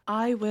 But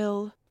I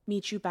will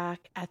meet you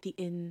back at the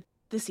inn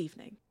this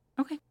evening.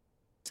 Okay.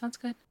 Sounds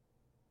good.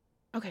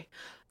 Okay.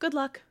 Good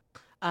luck.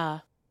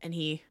 And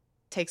he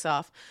takes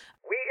off.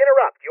 We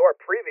interrupt your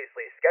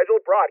previously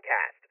scheduled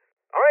broadcast.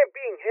 I'm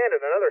being handed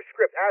another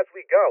script as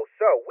we go,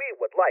 so we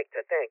would like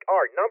to thank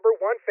our number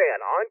one fan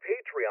on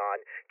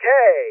Patreon,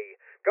 Kay.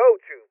 Go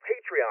to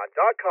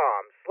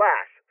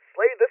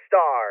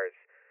patreon.com/slaythestars.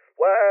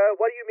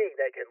 What do you mean?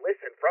 They can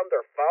listen from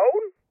their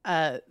phone?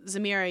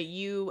 Zamira,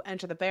 you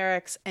enter the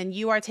barracks and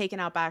you are taken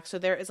out back. So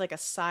there is like a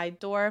side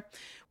door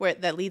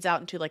that leads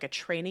out into like a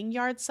training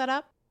yard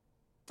setup.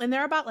 And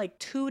there are about like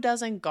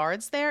 24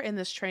 guards there in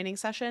this training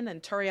session.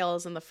 And Turiel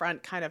is in the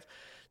front kind of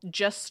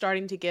just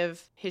starting to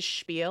give his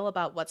spiel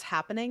about what's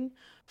happening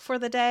for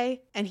the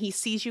day. And he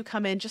sees you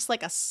come in just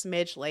like a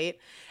smidge late.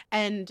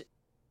 And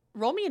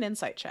roll me an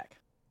insight check.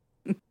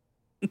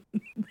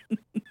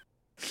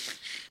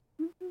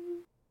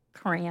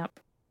 Cramp.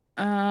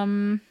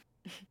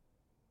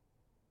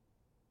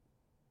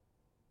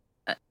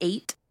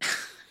 8.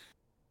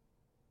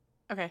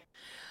 Okay.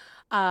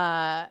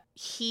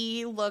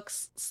 He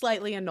looks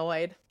slightly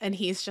annoyed and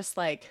he's just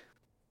like,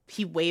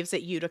 he waves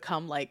at you to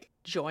come like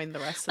join the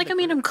rest of the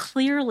group. I'm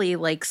clearly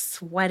like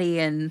sweaty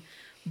and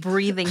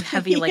breathing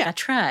heavy like a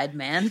tread,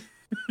 man.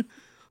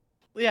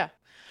 Yeah.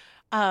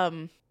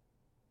 And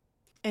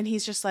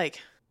he's just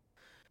like,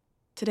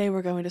 today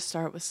we're going to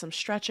start with some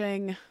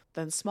stretching,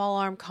 then small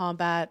arm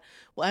combat.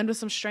 We'll end with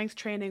some strength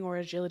training or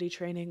agility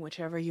training,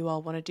 whichever you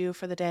all want to do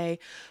for the day.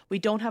 We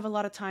don't have a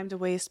lot of time to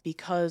waste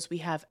because we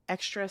have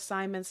extra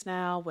assignments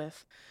now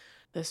with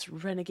this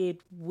renegade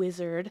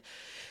wizard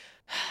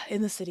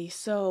in the city.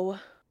 So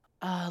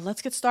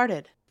let's get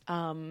started.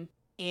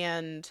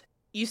 And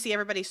you see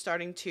everybody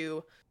starting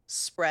to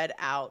spread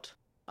out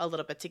a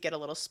little bit to get a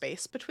little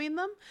space between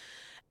them.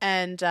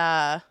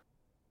 And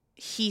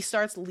he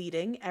starts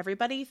leading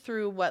everybody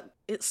through what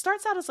it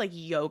starts out as like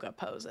yoga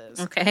poses.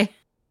 Okay.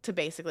 To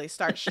basically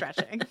start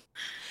stretching.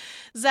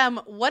 Zem,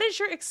 what is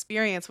your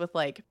experience with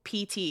like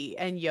PT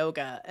and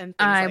yoga and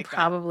things like that? I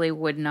probably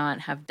would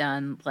not have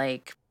done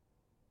like.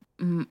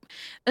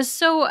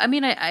 So, I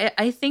mean,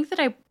 I think that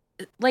I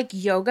like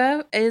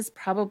yoga is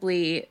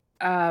probably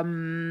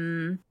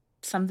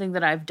something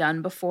that I've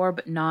done before,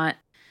 but not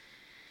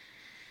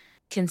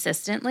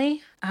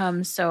consistently.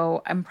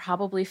 So I'm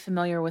probably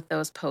familiar with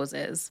those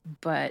poses,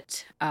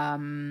 but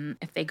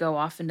if they go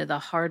off into the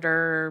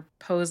harder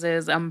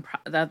poses,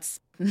 that's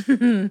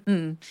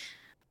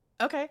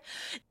okay.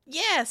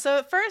 Yeah, so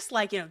at first,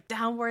 like,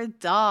 downward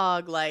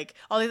dog, like,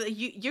 all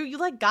you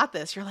like got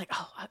this. You're like,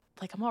 oh,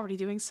 I'm already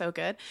doing so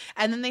good.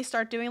 And then they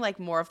start doing like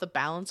more of the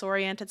balance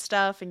oriented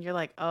stuff, and you're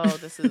like, oh,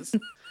 this is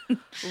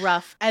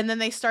rough. And then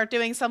they start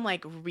doing some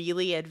like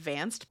really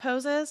advanced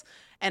poses,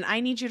 and I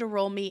need you to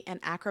roll me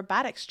an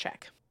acrobatics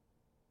check.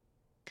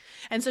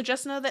 And so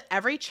just know that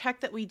every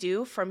check that we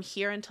do from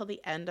here until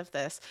the end of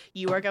this,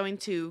 you are going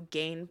to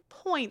gain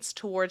points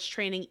towards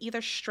training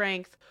either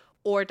strength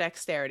or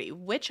dexterity.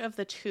 Which of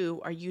the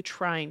two are you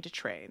trying to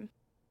train?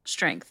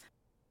 Strength.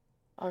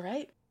 All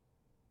right.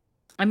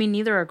 I mean,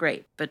 neither are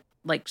great, but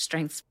like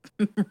strength's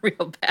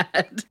real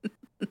bad.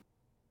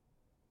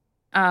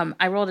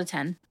 I rolled a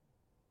 10.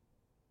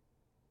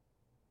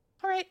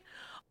 All right.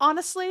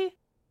 Honestly,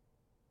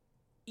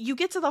 you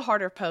get to the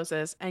harder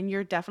poses and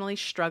you're definitely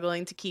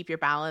struggling to keep your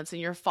balance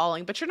and you're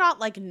falling, but you're not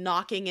like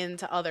knocking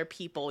into other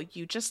people.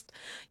 You just,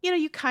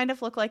 you kind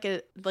of look like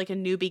a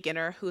new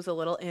beginner who's a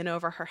little in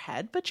over her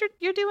head, but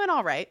you're doing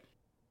all right.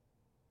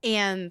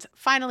 And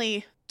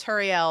finally,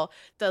 Turiel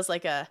does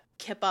like a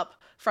kip up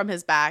from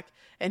his back,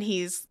 and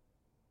you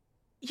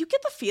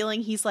get the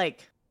feeling he's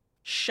like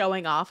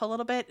showing off a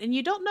little bit, and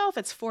you don't know if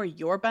it's for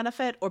your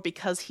benefit or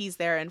because he's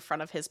there in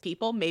front of his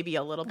people, maybe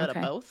a little bit of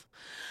both.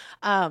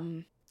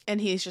 And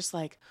he's just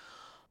like,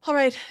 all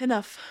right,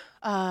 enough.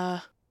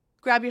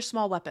 Grab your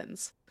small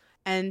weapons.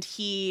 And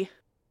he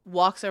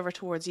walks over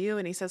towards you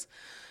and he says,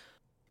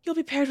 you'll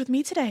be paired with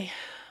me today.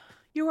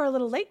 You were a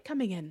little late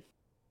coming in.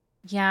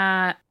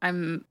 Yeah,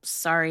 I'm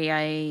sorry.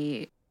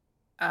 I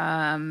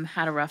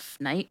had a rough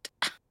night.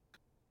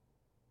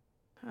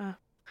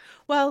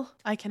 Well,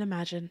 I can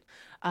imagine,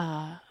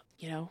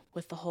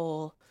 with the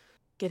whole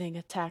getting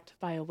attacked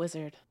by a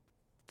wizard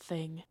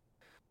thing.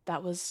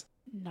 That was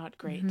not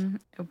great.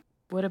 It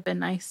would have been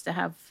nice to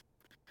have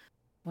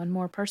one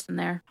more person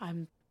there.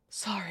 I'm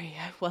sorry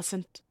I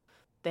wasn't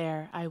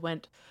there. I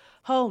went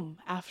home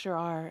after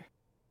our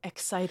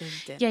exciting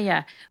dinner.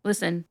 Yeah.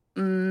 Listen,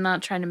 I'm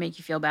not trying to make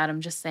you feel bad.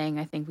 I'm just saying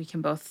I think we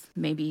can both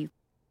maybe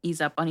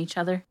ease up on each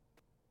other.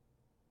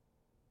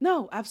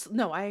 No, absolutely.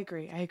 No, I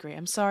agree.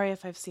 I'm sorry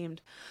if I've seemed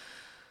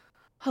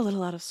a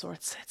little out of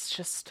sorts. It's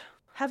just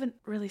haven't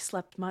really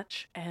slept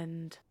much,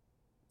 and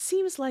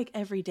seems like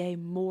every day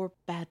more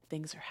bad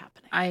things are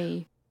happening.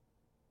 I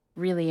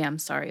really am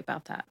sorry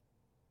about that.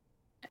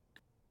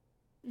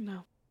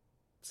 No,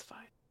 it's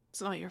fine.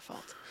 It's not your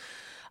fault.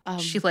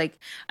 She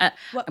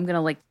I'm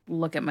gonna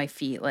look at my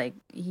feet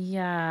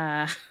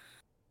yeah.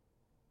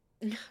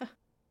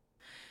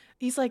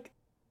 He's like,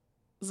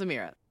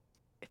 Zamira,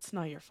 it's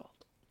not your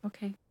fault.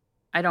 Okay.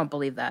 I don't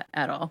believe that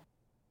at all.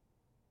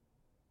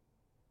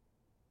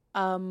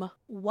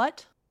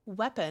 What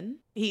weapon,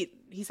 he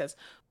says,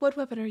 what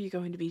weapon are you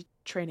going to be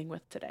training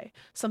with today?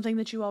 Something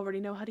that you already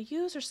know how to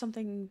use or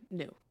something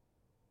new?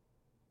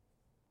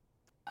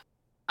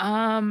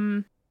 I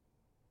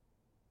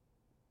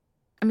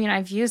mean,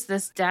 I've used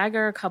this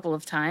dagger a couple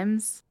of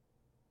times.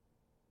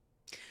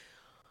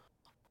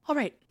 All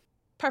right,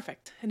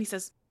 perfect. And he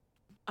says,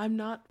 I'm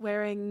not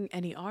wearing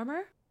any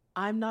armor.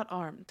 I'm not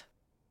armed.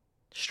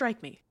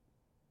 Strike me.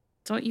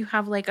 Don't you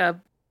have like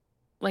a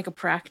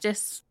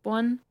practice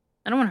one?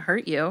 I don't want to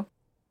hurt you.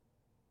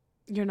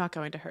 You're not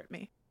going to hurt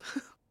me.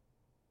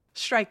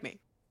 Strike me.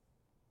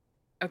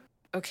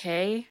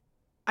 Okay.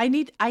 I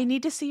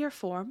need to see your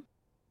form.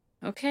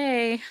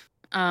 Okay.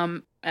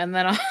 And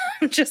then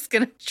I'm just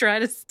gonna try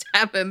to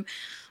stab him,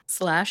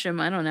 slash him.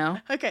 I don't know.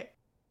 Okay.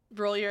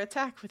 Roll your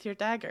attack with your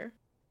dagger.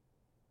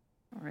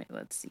 All right,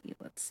 let's see.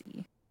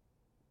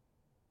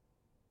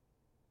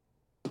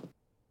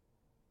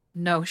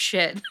 No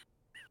shit.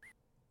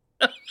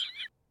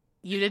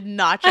 You did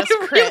not just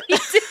I crit. Really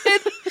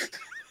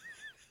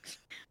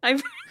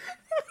did.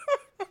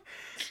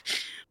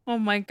 Oh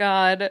my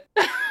god.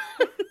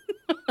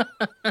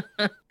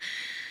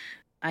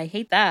 I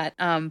hate that.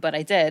 But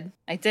I did.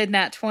 I did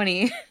nat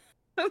 20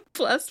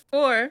 plus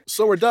 4.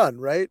 So we're done,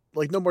 right?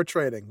 Like, no more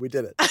training. We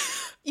did it.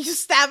 You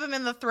stab him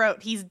in the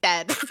throat. He's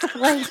dead.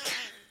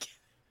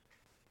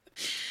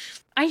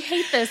 I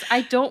hate this.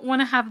 I don't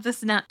want to have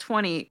this nat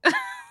 20.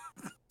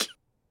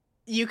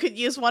 You could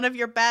use one of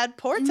your bad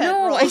portent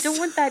No, rolls. I don't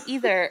want that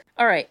either.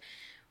 All right.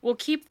 We'll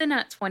keep the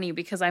nat 20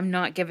 because I'm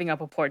not giving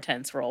up a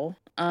portents roll.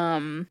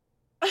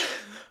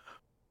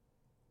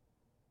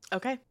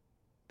 Okay.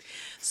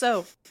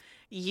 So,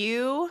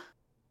 he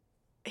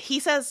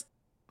says,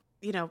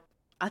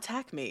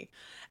 attack me.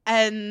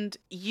 And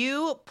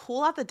you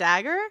pull out the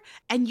dagger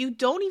and you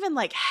don't even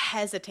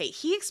hesitate.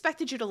 He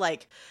expected you to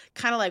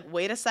kind of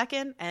wait a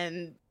second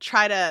and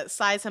try to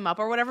size him up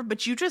or whatever,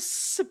 but you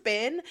just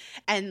spin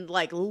and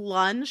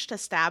lunge to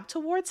stab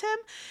towards him,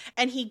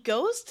 and he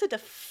goes to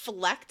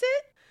deflect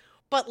it,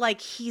 but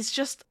he's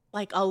just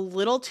a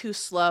little too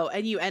slow,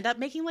 and you end up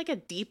making a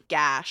deep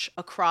gash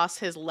across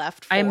his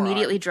left forearm. I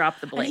immediately drop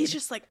the blade. And he's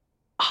just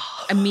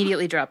oh.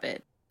 Immediately drop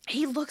it.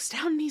 He looks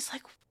down and he's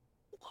like,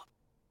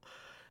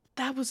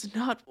 that was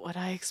not what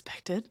I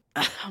expected.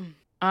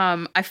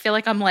 I feel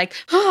like I'm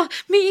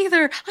me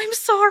either. I'm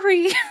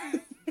sorry.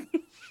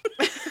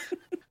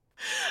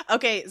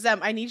 Okay, Zem,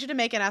 I need you to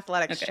make an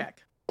athletics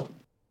check.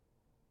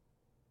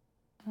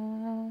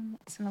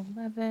 It's an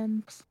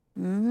 11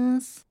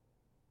 plus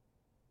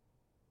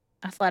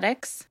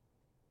athletics.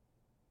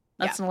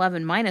 That's an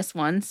 11 minus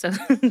 1, so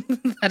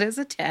that is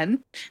a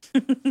 10.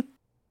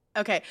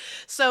 Okay,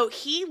 so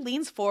he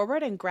leans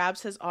forward and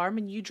grabs his arm,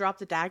 and you drop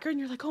the dagger, and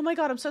you're like, oh my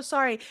god, I'm so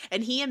sorry.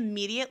 And he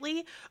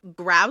immediately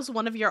grabs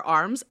one of your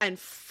arms and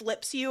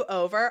flips you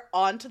over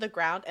onto the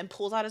ground and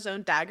pulls out his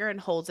own dagger and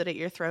holds it at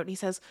your throat. And he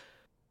says,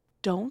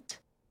 don't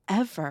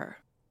ever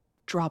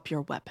drop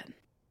your weapon.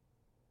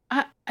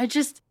 I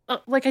just,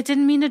 I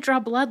didn't mean to draw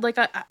blood.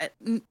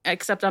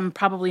 Except I'm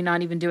probably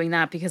not even doing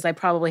that because I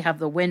probably have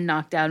the wind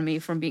knocked out of me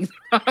from being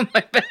thrown on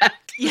my back.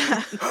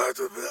 Yeah.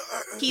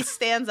 He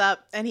stands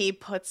up and he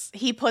puts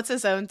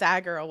his own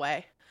dagger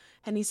away,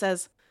 and he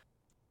says,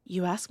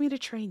 you asked me to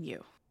train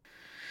you.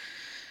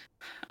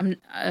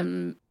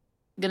 I'm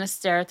gonna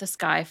stare at the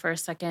sky for a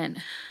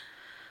second.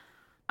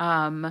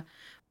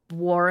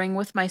 Warring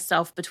with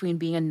myself between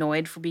being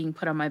annoyed for being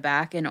put on my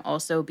back and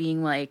also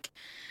being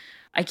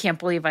I can't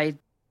believe I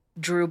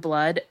drew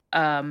blood.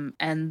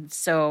 And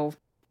so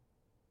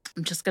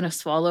I'm just going to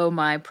swallow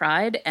my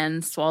pride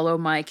and swallow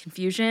my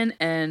confusion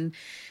and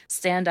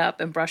stand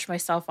up and brush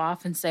myself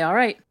off and say, all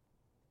right,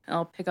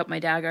 I'll pick up my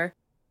dagger.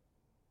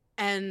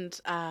 And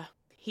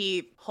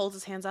he holds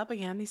his hands up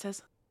again. He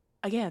says,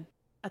 again,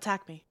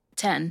 attack me.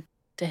 10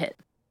 to hit.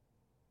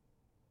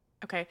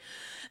 Okay.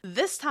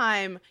 This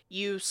time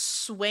you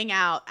swing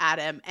out at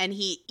him and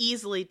he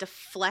easily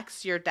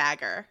deflects your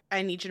dagger.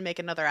 I need you to make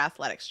another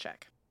athletics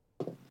check.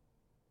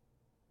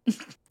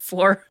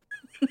 4.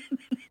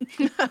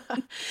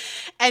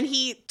 And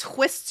he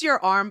twists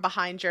your arm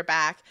behind your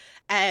back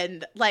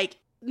and like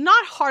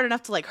not hard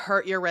enough to like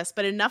hurt your wrist,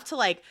 but enough to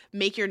like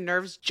make your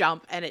nerves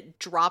jump, and it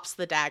drops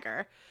the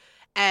dagger.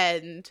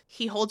 And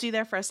he holds you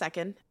there for a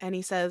second and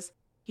he says,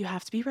 "You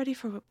have to be ready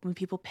for when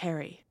people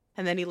parry."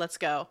 And then he lets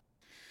go.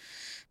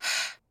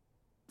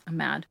 I'm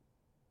mad.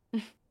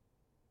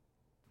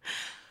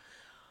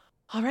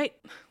 All right.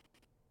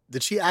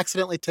 Did she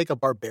accidentally take a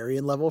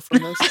barbarian level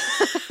from this?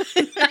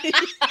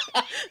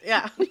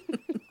 Yeah.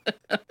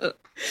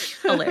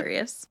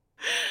 Hilarious.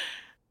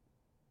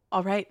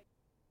 All right.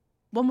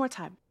 One more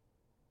time.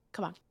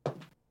 Come on.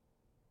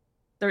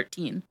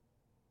 13.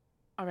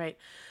 All right.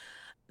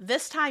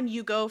 This time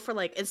you go for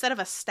like, instead of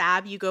a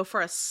stab, you go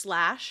for a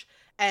slash,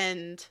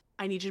 and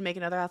I need you to make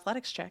another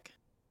athletics check.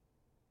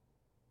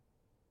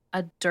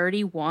 A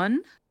dirty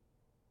 1?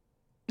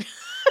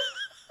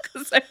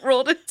 Because I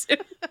rolled a 2.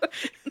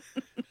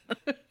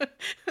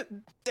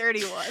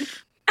 Dirty 1.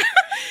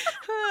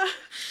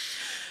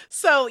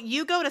 So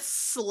you go to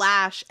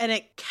slash and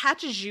it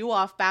catches you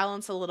off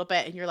balance a little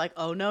bit and you're like,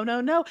 "Oh, no, no,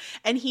 no."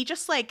 And he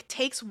just like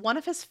takes one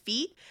of his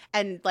feet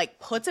and like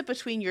puts it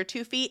between your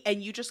 2 feet,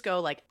 and you just go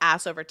like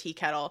ass over tea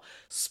kettle,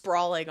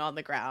 sprawling on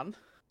the ground,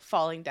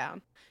 falling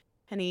down.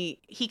 And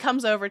he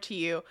comes over to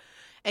you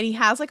and he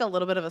has like a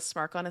little bit of a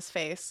smirk on his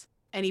face,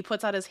 and he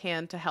puts out his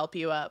hand to help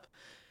you up.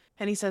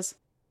 And he says,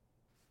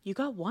 "You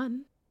got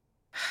 1."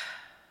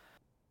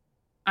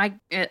 I'm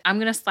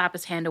going to slap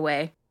his hand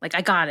away. Like,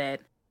 I got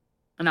it.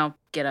 And I'll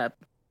get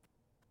up.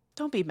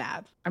 Don't be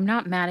mad. I'm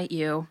not mad at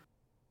you.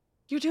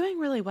 You're doing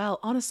really well.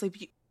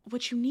 Honestly,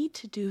 what you need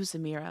to do,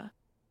 Zamira,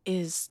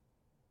 is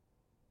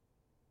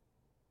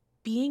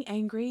being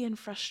angry and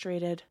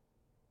frustrated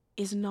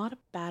is not a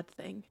bad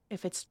thing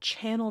if it's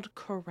channeled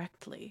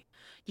correctly.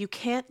 You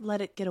can't let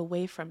it get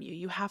away from you.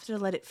 You have to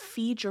let it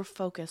feed your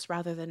focus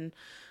rather than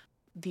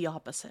the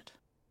opposite.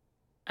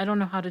 I don't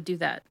know how to do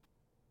that.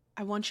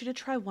 I want you to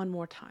try one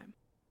more time.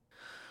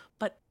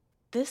 But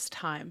this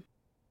time,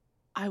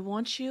 I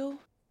want you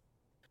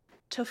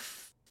to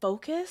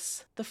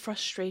focus the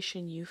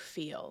frustration you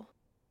feel.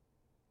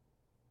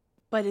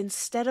 But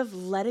instead of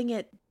letting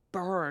it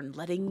burn,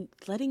 let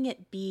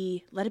it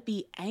be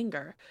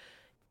anger,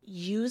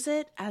 use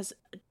it as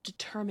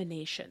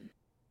determination.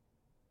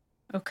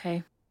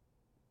 Okay.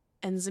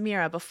 And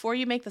Zamira, before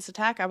you make this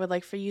attack, I would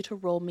like for you to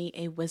roll me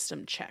a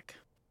wisdom check.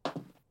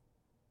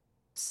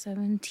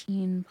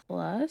 17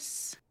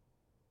 plus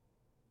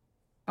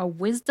a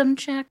wisdom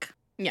check?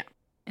 Yeah.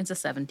 It's a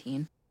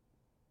 17.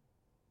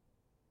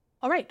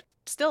 All right.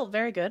 Still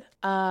very good.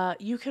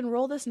 You can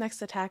roll this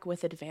next attack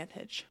with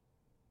advantage.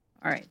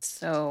 All right.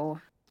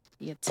 So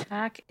the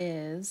attack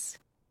is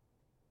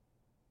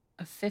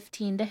a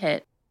 15 to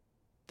hit.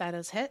 That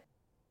is hit.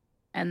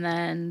 And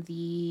then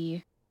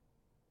the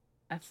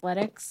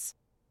athletics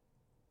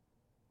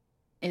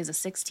is a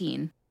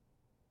 16.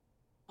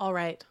 All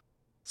right.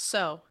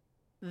 So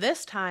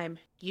this time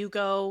you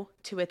go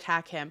to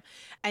attack him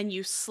and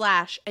you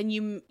slash and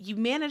you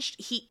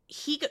managed,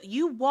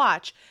 you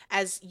watch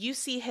as you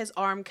see his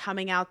arm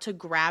coming out to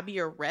grab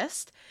your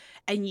wrist,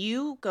 and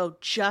you go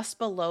just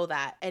below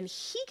that, and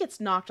he gets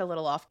knocked a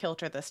little off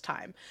kilter this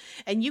time.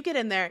 And you get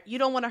in there, you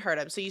don't want to hurt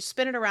him, so you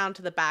spin it around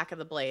to the back of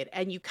the blade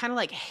and you kind of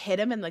like hit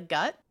him in the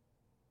gut,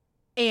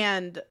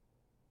 and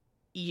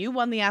you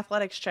won the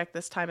athletics check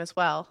this time as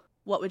well.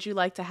 What would you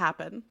like to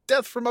happen?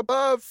 Death from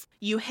above.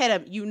 You hit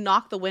him. You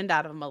knock the wind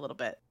out of him a little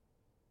bit.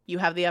 You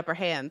have the upper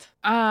hand.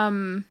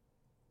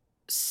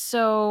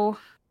 So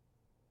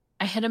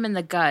I hit him in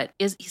the gut.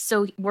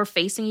 So we're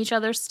facing each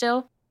other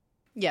still?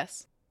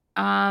 Yes.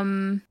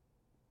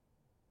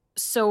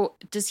 So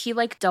does he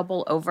like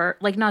double over?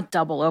 Like not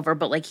double over,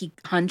 but like he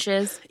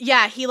hunches?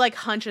 Yeah, he like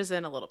hunches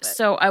in a little bit.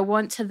 So I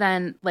want to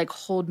then like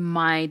hold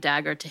my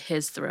dagger to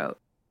his throat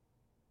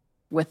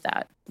with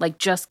that. Like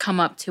just come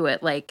up to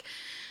it like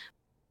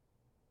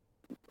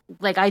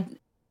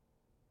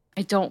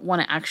I don't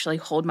want to actually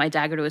hold my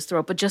dagger to his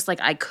throat, but just like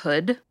I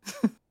could.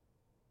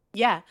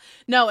 Yeah.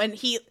 No, and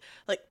he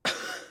like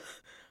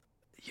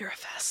you're a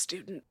fast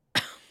student.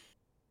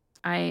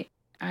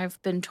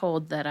 I've been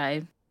told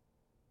that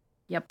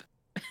yep.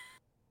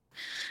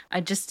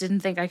 I just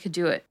didn't think I could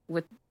do it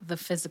with the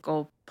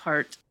physical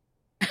part.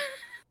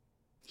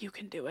 You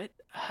can do it.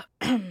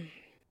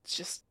 It's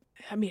just,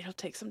 I mean, it'll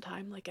take some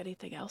time like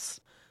anything else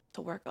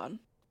to work on.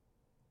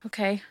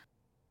 Okay.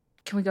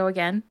 Can we go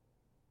again?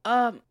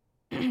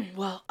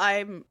 Well,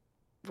 I'm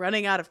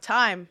running out of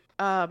time.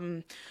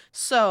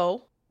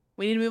 So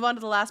we need to move on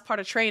to the last part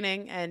of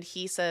training. And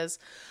he says,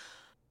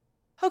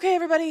 "Okay,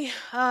 everybody,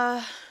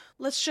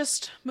 let's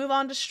just move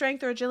on to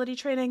strength or agility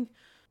training.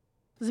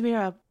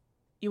 Zamira,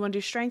 you want to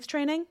do strength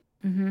training?"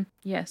 Mm-hmm.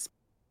 Yes.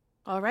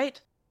 All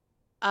right.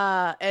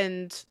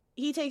 And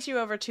he takes you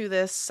over to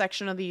this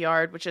section of the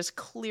yard, which is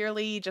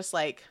clearly just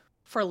like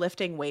for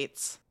lifting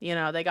weights. You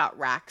know, they got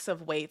racks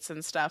of weights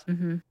and stuff.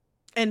 Mm-hmm.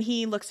 And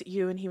he looks at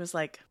you and he was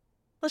like,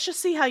 "Let's just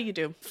see how you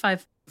do."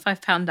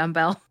 5-pound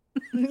dumbbell.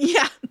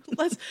 Yeah,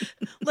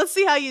 let's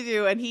see how you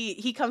do. And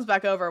he comes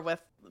back over with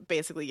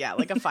basically, yeah,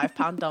 like a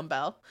 5-pound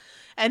dumbbell,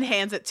 and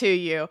hands it to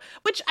you,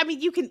 which, I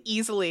mean, you can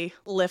easily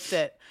lift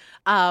it.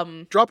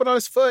 Drop it on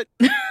his foot.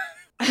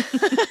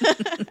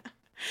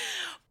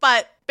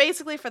 But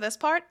basically for this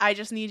part, I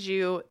just need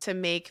you to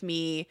make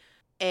me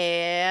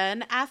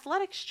an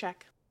athletics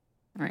check.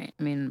 All right.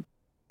 I mean,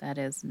 that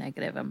is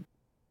negative. I'm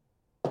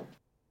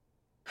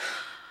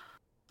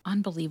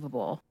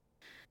unbelievable.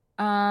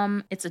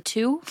 It's a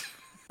 2.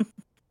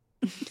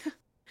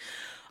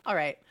 All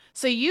right.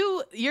 So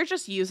you're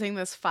just using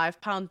this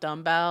 5-pound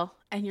dumbbell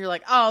and you're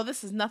like, oh,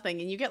 this is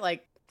nothing. And you get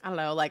like, I don't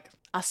know, like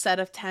a set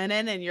of 10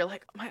 in and you're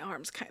like, my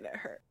arms kind of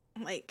hurt.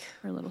 Like,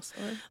 Her little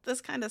sword.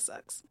 this kind of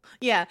sucks.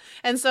 Yeah.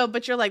 And so,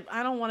 but you're like,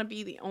 I don't want to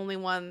be the only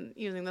one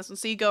using this one.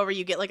 So you go over,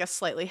 you get like a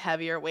slightly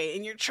heavier weight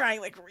and you're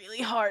trying like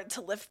really hard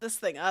to lift this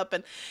thing up.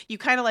 And you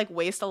kind of like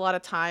waste a lot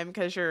of time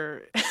because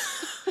you're,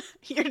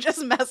 you're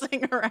just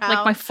messing around.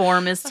 Like, my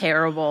form is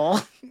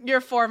terrible.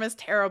 Your form is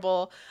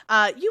terrible.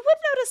 You would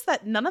notice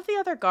that none of the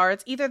other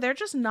guards, either they're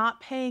just not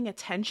paying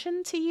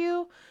attention to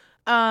you,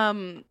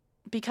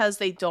 because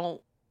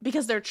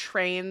they're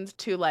trained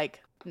to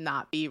like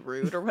not be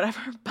rude or whatever,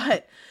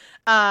 but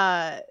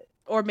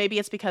or maybe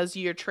it's because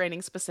you're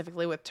training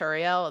specifically with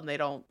Turiel and they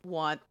don't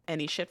want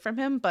any shit from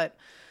him, but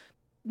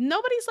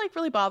nobody's like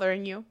really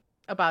bothering you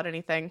about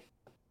anything.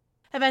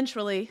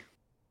 Eventually,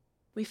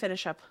 we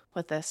finish up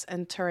with this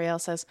and Turiel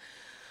says,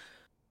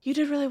 you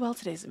did really well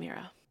today,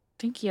 Zamira.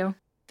 Thank you.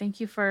 Thank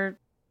you for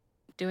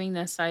doing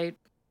this. I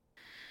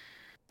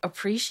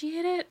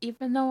appreciate it,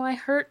 even though I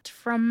hurt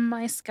from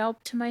my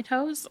scalp to my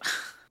toes.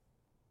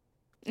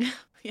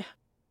 Yeah.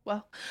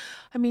 Well,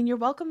 I mean, you're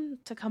welcome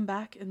to come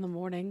back in the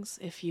mornings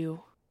if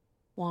you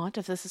want,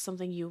 if this is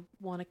something you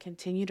want to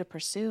continue to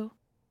pursue.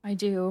 I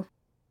do.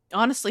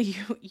 Honestly,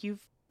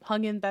 you've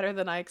hung in better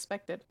than I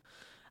expected.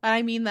 And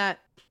I mean that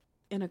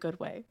in a good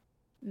way,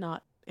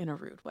 not in a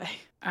rude way.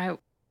 I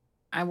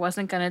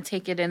wasn't going to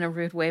take it in a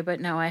rude way,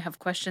 but now I have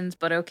questions,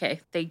 but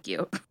okay. Thank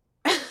you.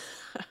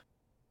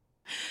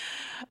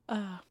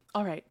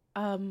 All right.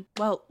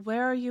 Well,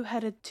 where are you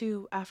headed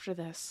to after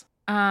this?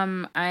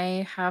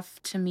 I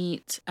have to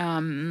meet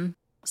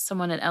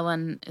someone at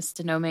Ellen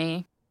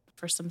Istinome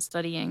for some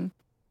studying.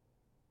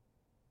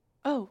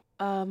 Oh,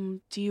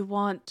 do you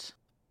want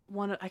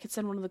one? I could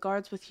send one of the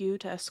guards with you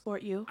to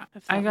escort you.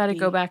 I gotta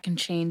go back and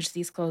change.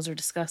 These clothes are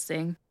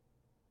disgusting.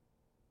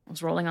 I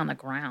was rolling on the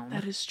ground.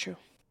 That is true.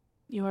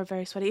 You are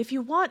very sweaty. If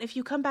you want, if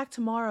you come back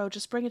tomorrow,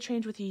 just bring a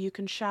change with you. You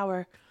can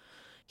shower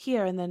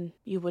here, and then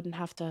you wouldn't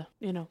have to,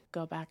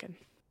 go back and...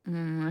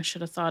 I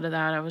should have thought of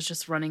that. I was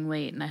just running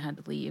late and I had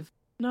to leave.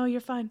 No, you're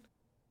fine.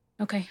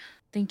 Okay,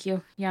 thank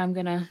you. Yeah, I'm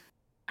gonna...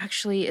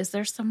 Actually, is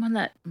there someone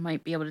that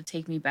might be able to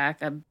take me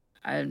back?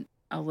 I'm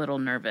a little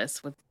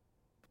nervous with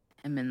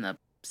him in the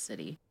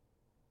city.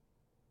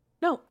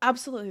 No,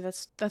 absolutely.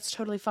 That's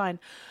totally fine.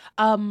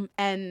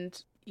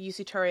 And you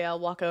see Turiel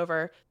walk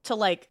over to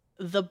like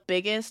the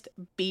biggest,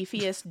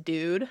 beefiest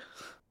dude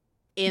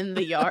in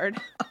the yard.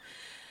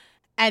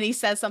 And he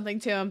says something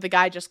to him. The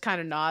guy just kind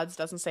of nods,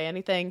 doesn't say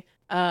anything,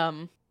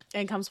 and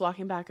comes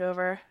walking back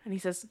over. And he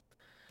says,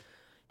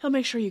 he'll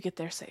make sure you get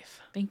there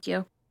safe. Thank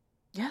you.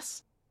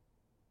 Yes.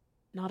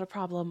 Not a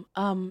problem.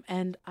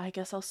 And I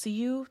guess I'll see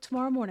you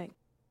tomorrow morning.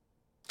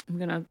 I'm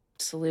gonna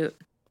salute.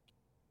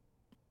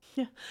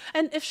 Yeah.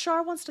 And if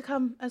Shar wants to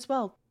come as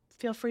well,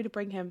 feel free to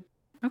bring him.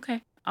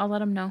 Okay, I'll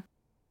let him know.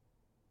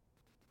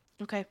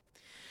 Okay.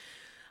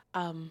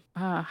 Hi,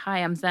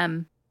 I'm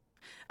Zem.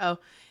 Oh,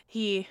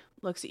 he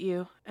looks at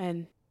you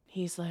and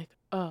he's like,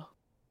 oh,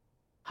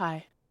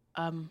 hi,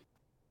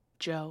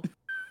 Joe.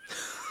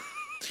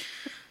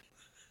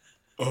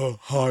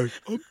 Hi,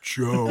 I'm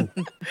Joe.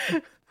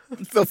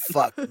 What the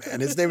fuck,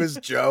 man? His name is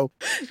Joe.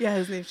 Yeah,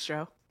 his name's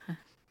Joe.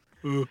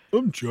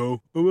 I'm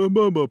Joe. I'm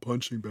a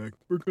punching bag.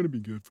 We're gonna be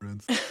good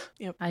friends.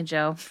 Yep. Hi,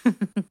 Joe.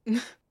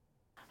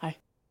 Hi.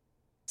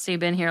 So you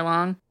been here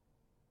long?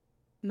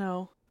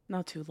 No,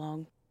 not too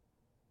long.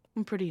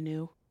 I'm pretty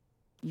new.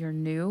 You're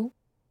new?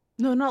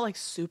 No, not like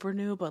super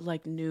new, but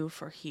like new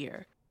for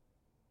here.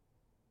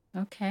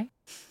 Okay.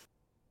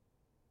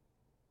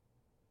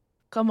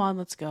 Come on,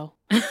 let's go.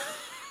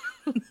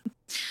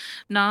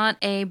 Not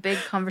a big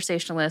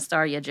conversationalist,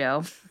 are you,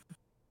 Joe?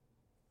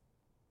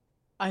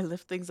 I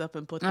lift things up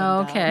and put them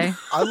down. Okay.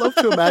 I love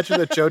to imagine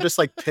that Joe just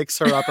like picks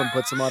her up and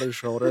puts him on his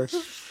shoulder.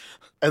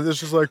 And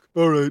it's just like,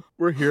 all right,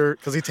 we're here.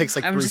 Because he takes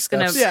like I'm 3 just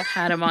steps. going to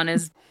pat him on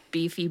his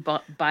beefy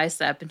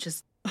bicep and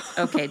just,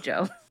 okay,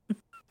 Joe.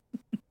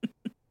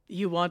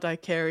 You want I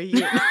carry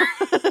you?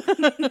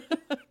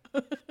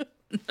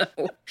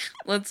 No.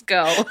 Let's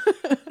go.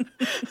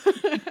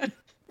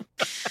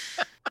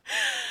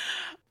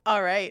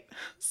 All right.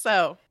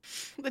 So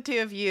the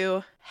two of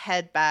you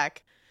head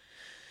back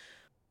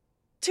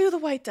to the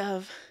White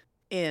Dove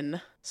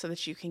Inn so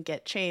that you can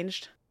get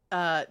changed.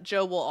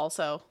 Joe will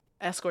also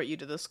escort you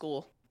to the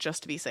school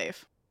just to be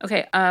safe.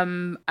 Okay.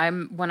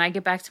 When I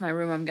get back to my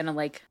room, I'm gonna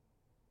like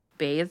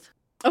bathe.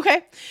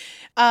 Okay.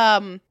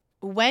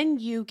 When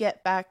you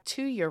get back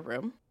to your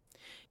room,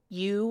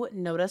 you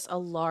notice a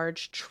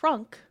large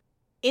trunk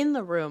in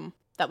the room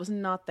that was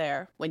not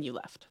there when you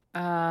left.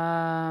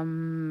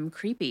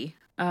 Creepy.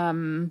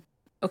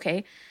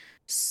 Okay.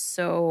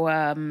 So,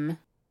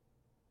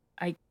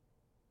 I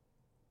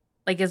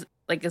is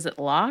it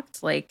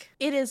locked? Like,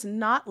 It is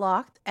not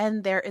locked,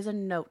 and there is a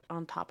note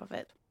on top of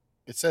it.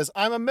 It says,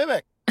 I'm a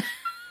mimic.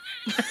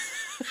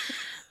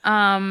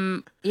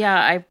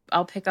 yeah,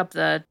 I'll pick up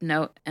the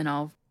note and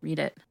I'll read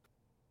it.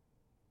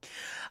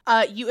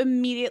 You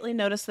immediately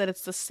notice that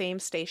it's the same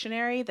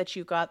stationery that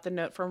you got the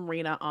note from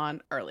Rena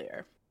on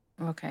earlier.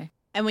 Okay.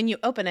 And when you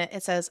open it,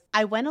 it says,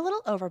 I went a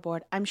little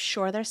overboard. I'm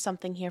sure there's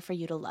something here for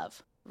you to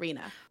love.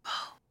 Rena.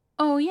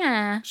 Oh,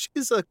 yeah.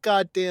 She's a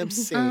goddamn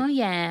saint. Oh,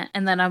 yeah.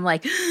 And then I'm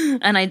like,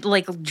 and I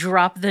like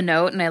drop the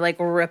note and I like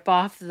rip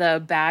off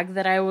the bag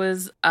that I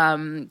was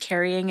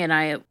carrying and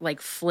I like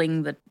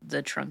fling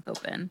the trunk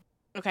open.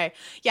 Okay.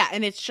 Yeah,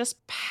 and it's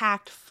just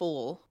packed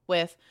full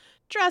with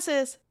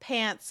dresses,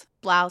 pants,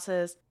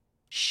 blouses,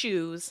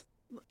 shoes,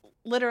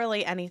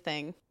 literally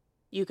anything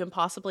you can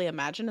possibly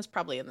imagine is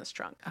probably in this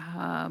trunk.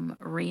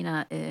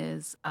 Rena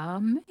is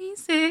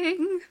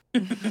amazing.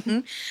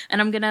 And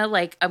I'm gonna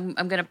like I'm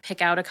gonna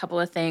pick out a couple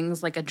of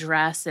things like a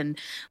dress and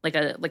like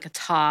a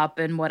top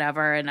and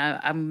whatever, and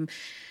I'm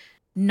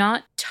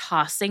not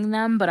tossing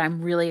them, but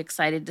I'm really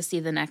excited to see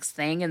the next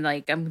thing, and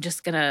like I'm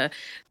just gonna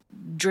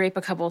drape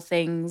a couple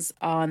things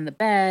on the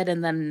bed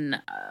and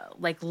then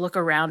like look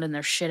around and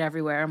there's shit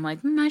everywhere. I'm like,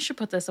 I should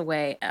put this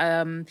away.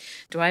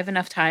 Do I have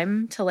enough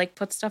time to like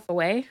put stuff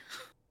away?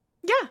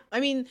 Yeah, I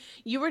mean,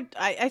 you were,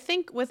 I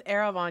think with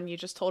Erevan, you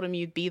just told him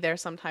you'd be there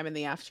sometime in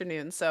the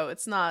afternoon, so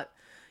it's not,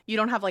 you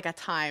don't have like a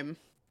time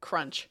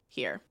crunch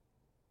here.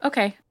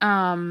 Okay,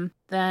 then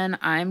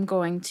I'm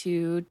going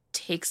to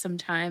take some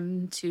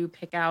time to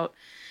pick out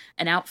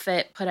an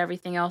outfit, put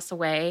everything else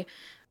away.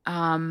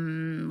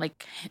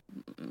 Like,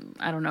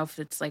 I don't know if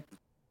it's like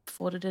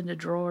folded into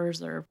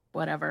drawers or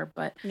whatever,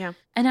 but yeah.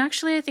 And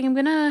actually, I think I'm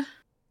gonna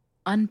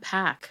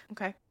unpack.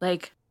 Okay.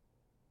 Like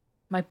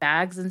my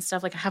bags and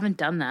stuff. Like I haven't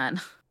done that.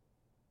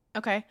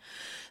 Okay.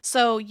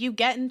 So you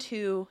get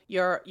into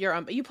your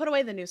you put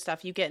away the new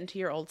stuff, you get into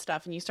your old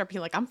stuff, and you start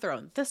being like, I'm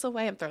throwing this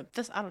away, I'm throwing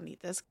this, I don't need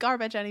this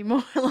garbage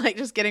anymore. Like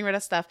just getting rid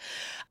of stuff.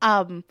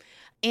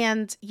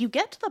 And you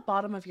get to the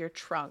bottom of your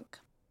trunk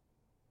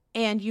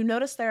and you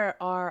notice there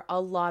are a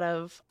lot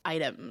of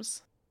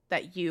items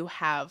that you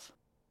have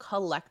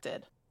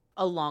collected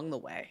along the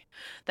way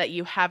that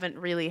you haven't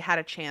really had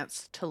a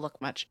chance to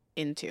look much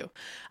into.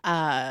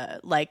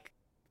 Like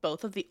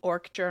both of the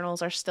orc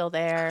journals are still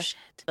there. Oh, shit.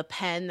 The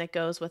pen that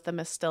goes with them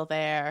is still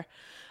there.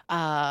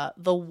 The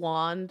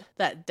wand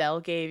that Dell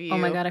gave you. Oh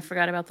my god, I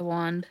forgot about the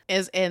wand.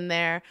 Is in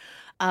there.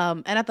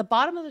 And at the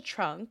bottom of the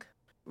trunk,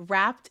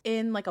 wrapped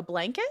in like a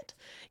blanket,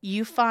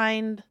 you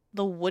find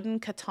the wooden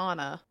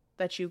katana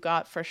that you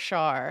got for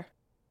Shar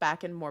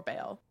back in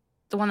Morbale.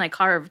 The one I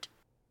carved.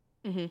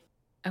 Mm-hmm.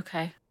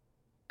 Okay.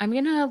 I'm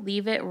going to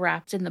leave it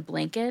wrapped in the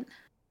blanket.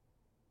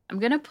 I'm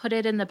going to put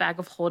it in the bag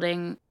of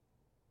holding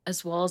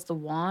as well as the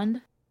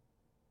wand.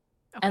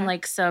 Okay. And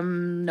like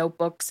some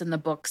notebooks and the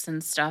books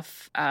and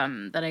stuff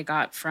that I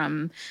got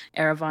from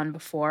Erevan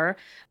before.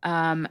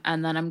 And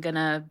then I'm going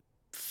to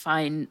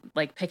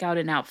pick out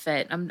an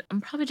outfit. I'm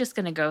probably just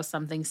going to go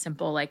something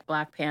simple like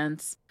black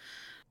pants,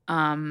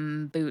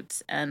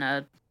 boots, and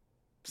a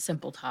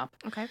simple top.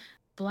 Okay.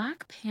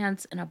 Black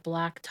pants and a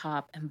black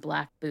top and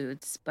black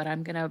boots, but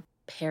I'm going to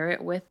pair it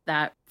with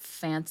that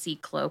fancy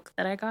cloak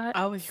that I got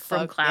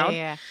from Cloud.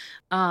 Yeah.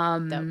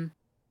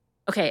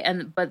 Okay,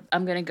 but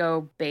I'm going to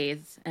go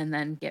bathe and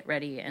then get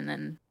ready and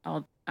then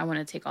I want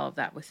to take all of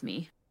that with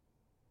me.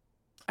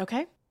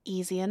 Okay.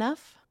 Easy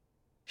enough.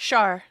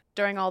 Shar,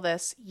 during all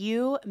this,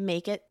 you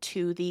make it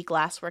to the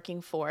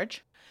glassworking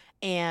forge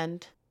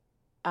and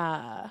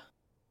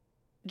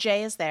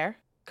Jay is there,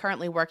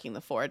 currently working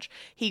the forge.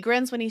 He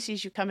grins when he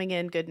sees you coming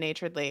in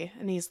good-naturedly,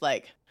 and he's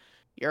like,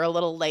 you're a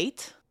little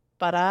late,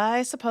 but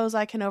I suppose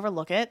I can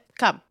overlook it.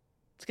 Come,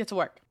 let's get to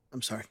work.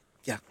 I'm sorry.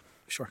 Yeah,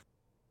 sure.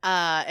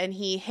 And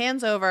he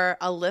hands over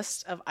a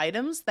list of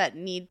items that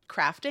need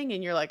crafting,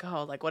 and you're like,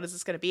 oh, like, what is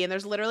this going to be? And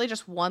there's literally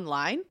just one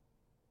line,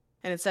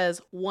 and it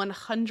says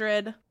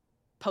 100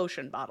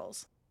 potion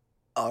bottles.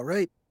 All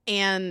right.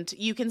 And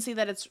you can see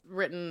that it's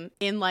written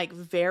in like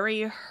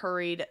very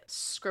hurried,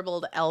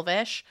 scribbled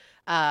Elvish,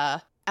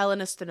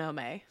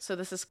 Elenistonome. So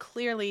this is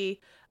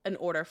clearly an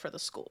order for the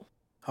school.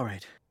 All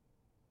right.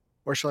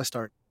 Where shall I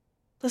start?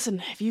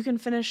 Listen, if you can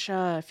finish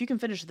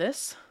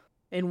this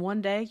in one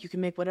day, you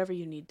can make whatever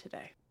you need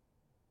today.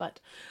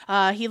 But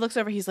he looks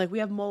over. He's like, we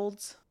have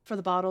molds for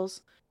the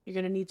bottles. You're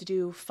gonna need to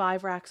do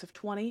 5 racks of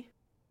 20.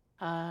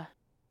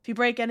 If you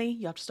break any,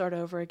 you have to start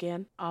over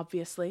again.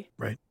 Obviously.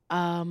 Right.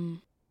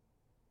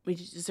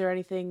 Is there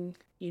anything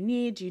you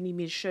need? Do you need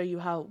me to show you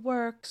how it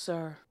works,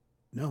 or?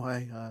 No,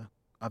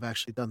 I've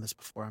actually done this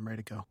before. I'm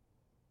ready to go.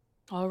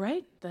 All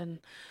right, then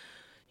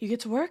you get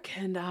to work,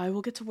 and I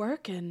will get to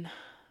work, and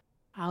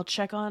I'll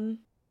check on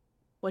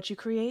what you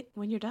create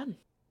when you're done.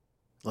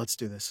 Let's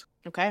do this.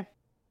 Okay.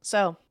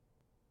 So,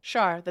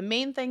 Shar, the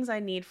main things I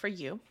need for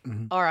you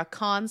are a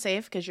con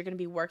save, because you're going to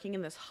be working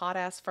in this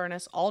hot-ass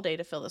furnace all day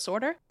to fill this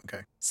order.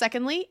 Okay.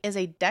 Secondly is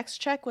a dex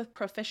check with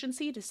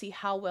proficiency to see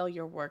how well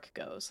your work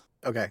goes.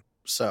 Okay,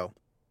 so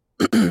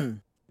do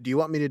you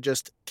want me to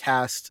just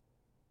cast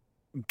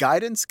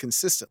guidance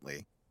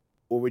consistently,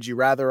 or would you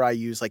rather I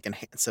use like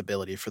enhance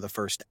ability for the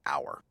first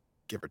hour,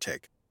 give or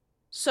take?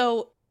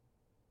 So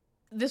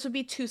this would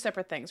be two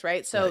separate things,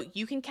 right? So Right.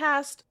 you can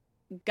cast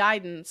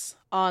guidance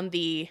on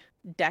the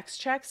dex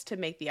checks to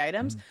make the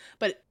items,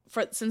 but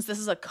since this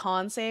is a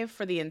con save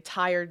for the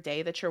entire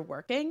day that you're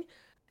working,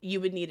 you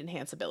would need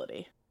enhance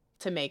ability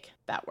to make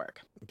that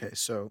work. Okay,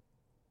 so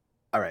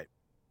all right.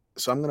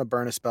 So I'm going to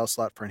burn a spell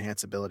slot for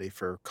enhance ability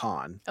for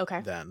con.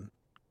 Okay. Then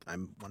I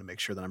want to make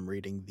sure that I'm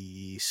reading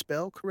the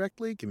spell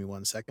correctly. Give me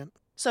 1 second.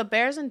 So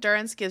Bear's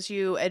Endurance gives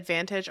you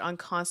advantage on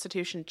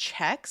Constitution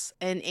checks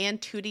and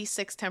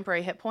 2d6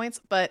 temporary hit points,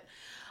 but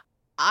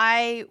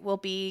I will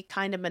be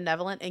kind of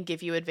benevolent and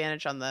give you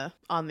advantage on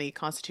the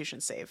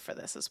Constitution save for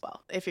this as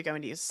well, if you're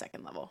going to use a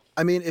second level.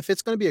 I mean, if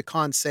it's going to be a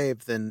con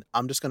save, then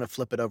I'm just going to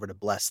flip it over to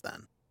bless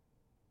then.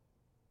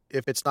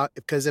 If it's not,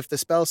 because if the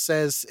spell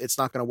says it's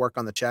not going to work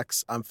on the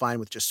checks, I'm fine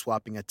with just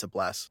swapping it to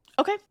bless.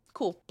 Okay,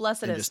 cool.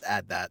 Bless it and is. just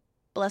add that.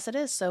 Bless it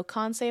is. So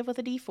con save with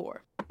a d4.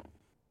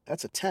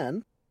 That's a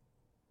 10.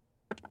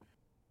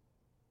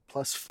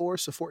 Plus 4,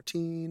 so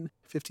 14,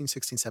 15,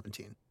 16,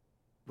 17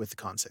 with the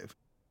con save.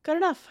 Good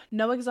enough.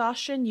 No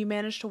exhaustion. You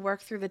managed to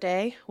work through the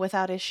day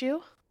without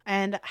issue.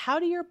 And how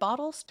do your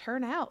bottles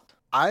turn out?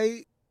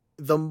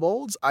 The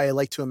molds I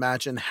like to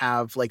imagine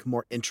have like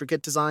more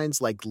intricate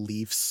designs, like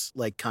leaves,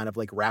 like kind of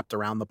like wrapped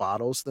around the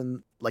bottles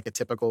than like a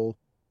typical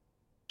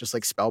just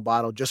like spell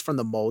bottle, just from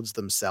the molds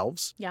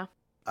themselves. Yeah.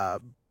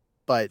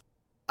 But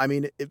I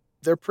mean,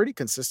 they're pretty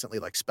consistently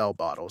like spell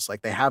bottles.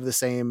 Like they have the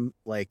same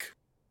like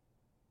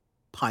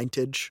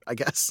pintage, I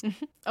guess.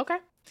 Okay.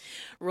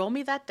 Roll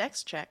me that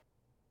dex check.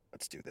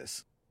 Let's do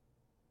this.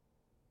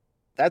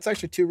 That's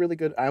actually 2 really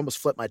good. I almost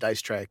flipped my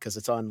dice tray because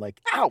it's on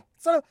like, ow,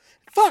 son of,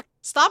 fuck.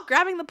 Stop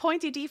grabbing the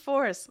pointy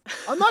d4s.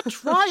 I'm not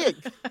trying.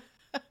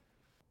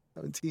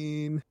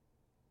 17,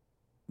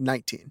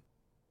 19.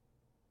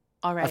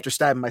 All right. After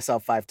stabbing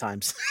myself 5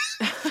 times.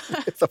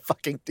 It's a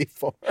fucking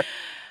d4.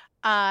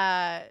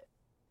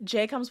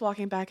 Jay comes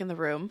walking back in the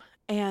room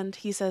and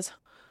he says,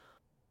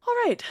 "All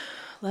right,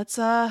 let's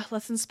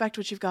inspect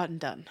what you've gotten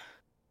done."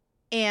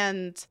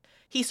 And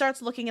he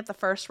starts looking at the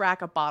first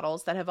rack of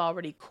bottles that have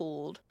already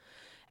cooled.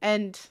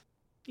 And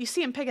you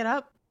see him pick it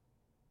up.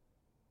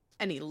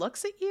 And he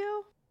looks at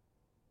you.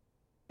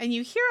 And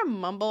you hear him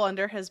mumble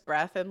under his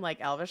breath in like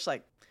Elvish,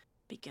 like,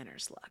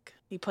 beginner's luck.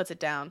 He puts it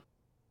down.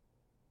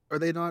 Are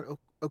they not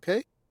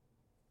okay?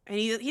 And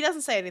he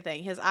doesn't say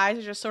anything. His eyes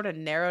are just sort of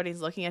narrowed.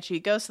 He's looking at you.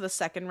 He goes to the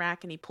second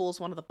rack and he pulls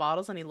one of the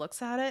bottles and he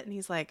looks at it. And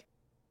he's like,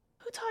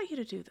 "Who taught you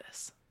to do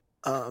this?"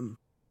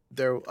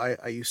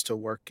 I used to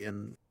work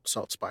in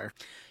Salt Spire.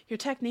 Your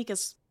technique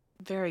is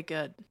very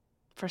good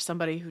for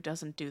somebody who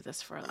doesn't do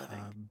this for a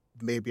living.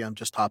 Maybe I'm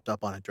just hopped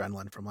up on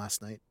adrenaline from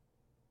last night.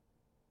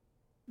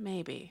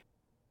 Maybe.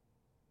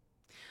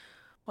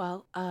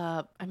 Well,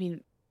 I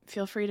mean,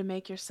 feel free to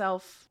make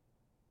yourself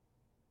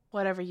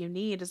whatever you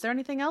need. Is there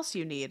anything else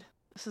you need?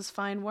 This is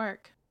fine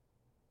work.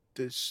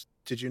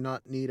 Did you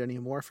not need any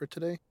more for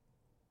today?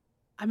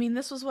 I mean,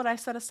 this was what I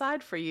set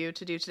aside for you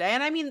to do today.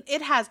 And I mean,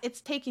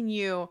 it's taken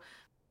you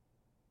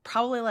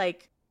probably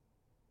like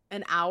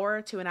an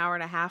hour to an hour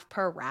and a half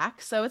per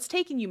rack. So it's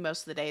taking you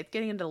most of the day. It's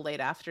getting into late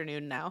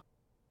afternoon now.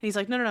 And he's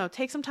like, no,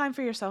 take some time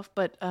for yourself.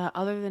 But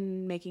other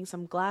than making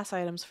some glass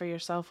items for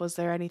yourself, was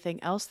there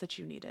anything else that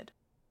you needed?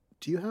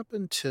 Do you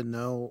happen to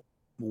know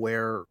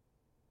where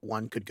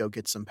one could go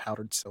get some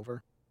powdered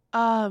silver?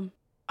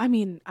 I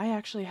mean, I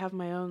actually have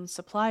my own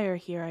supplier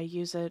here. I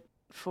use it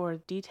for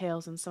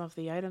details in some of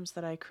the items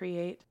that I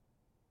create.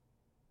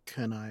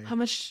 Can I? How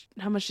much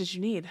did you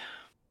need?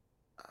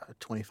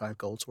 25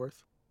 gold's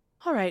worth.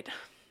 All right.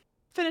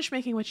 Finish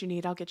making what you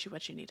need. I'll get you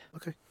what you need.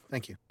 Okay,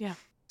 thank you. Yeah.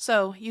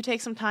 So you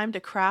take some time to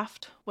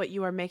craft what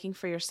you are making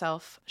for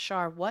yourself.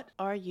 Shar, what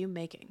are you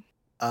making?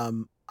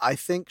 I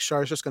think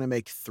Shar's just going to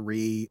make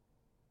 3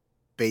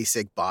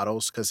 basic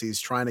bottles because he's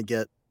trying to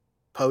get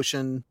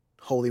potion,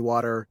 holy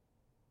water,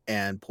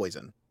 and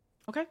poison.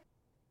 Okay.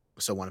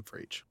 So 1 for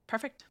each.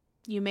 Perfect.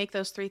 You make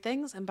those 3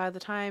 things, and by the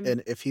time...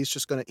 And if he's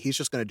just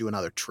gonna do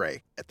another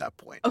tray at that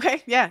point.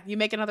 Okay, yeah. You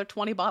make another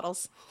 20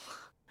 bottles.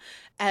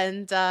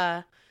 And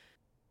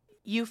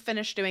you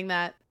finish doing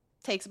that.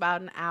 Takes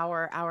about an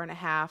hour and a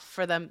half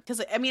for them.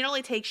 Because, I mean, it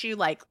only takes you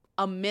like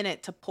a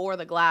minute to pour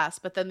the glass,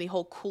 but then the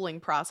whole cooling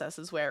process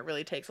is where it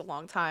really takes a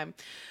long time.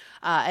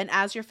 And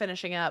as you're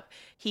finishing up,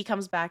 he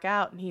comes back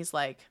out and he's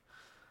like,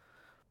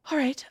 "All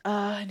right."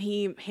 And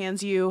he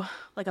hands you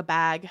like a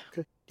bag.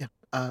 Okay,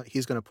 yeah.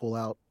 He's going to pull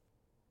out...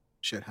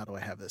 Shit, how do I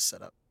have this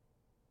set up?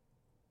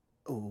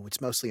 Oh, it's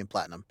mostly in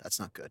platinum. That's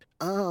not good.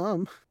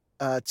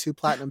 2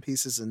 platinum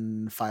pieces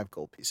and 5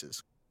 gold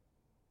pieces.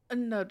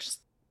 No,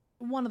 just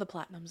one of the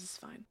platinums is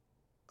fine.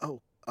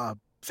 Oh,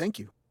 thank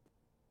you.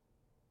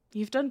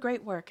 You've done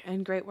great work,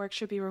 and great work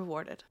should be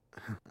rewarded.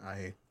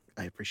 I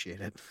I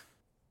appreciate it.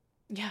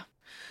 Yeah.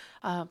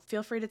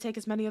 Feel free to take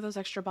as many of those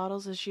extra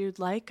bottles as you'd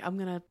like. I'm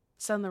gonna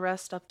send the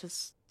rest up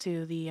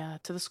to the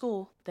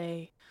school.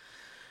 They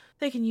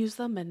can use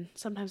them, and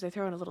sometimes they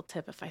throw in a little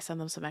tip if I send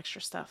them some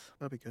extra stuff.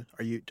 That'll be good.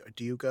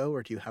 Do you go,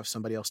 or do you have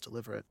somebody else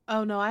deliver it?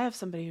 Oh no, I have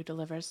somebody who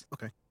delivers.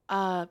 Okay.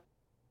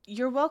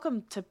 You're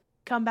welcome to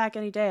come back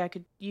any day. I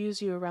could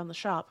use you around the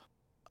shop.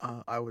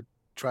 I would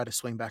try to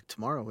swing back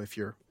tomorrow if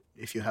you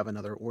have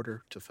another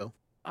order to fill.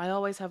 I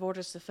always have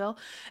orders to fill.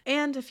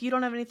 And if you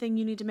don't have anything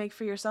you need to make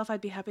for yourself,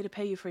 I'd be happy to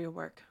pay you for your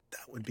work.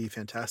 That would be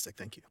fantastic.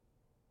 Thank you.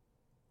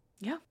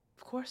 Yeah,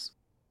 of course.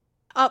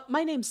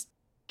 My name's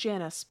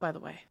Janice, by the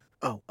way.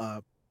 Oh,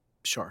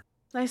 sure.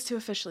 Nice to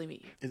officially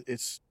meet you.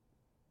 It's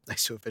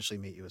nice to officially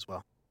meet you as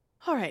well.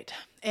 All right.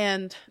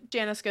 And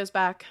Janice goes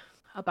back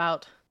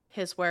about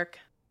his work.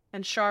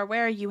 And Shar,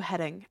 where are you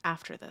heading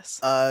after this?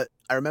 I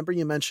remember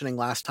you mentioning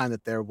last time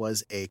that there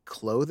was a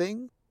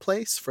clothing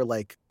place for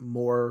like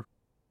more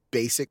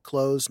basic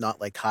clothes,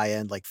 not like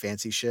high-end, like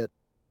fancy shit.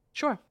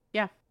 Sure,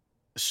 yeah.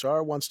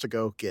 Shar wants to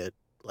go get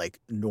like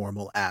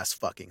normal ass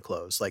fucking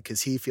clothes, like,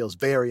 because he feels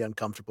very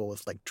uncomfortable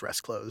with like dress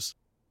clothes.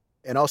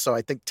 And also,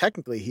 I think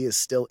technically he is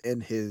still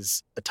in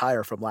his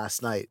attire from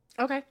last night.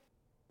 Okay.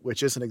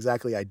 Which isn't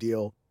exactly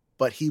ideal,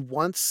 but he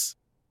wants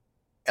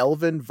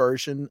elven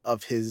version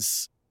of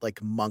his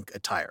like monk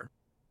attire.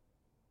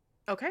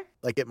 Okay.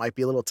 Like, it might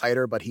be a little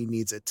tighter, but he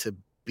needs it to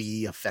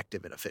be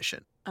effective and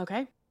efficient.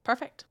 Okay,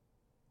 perfect.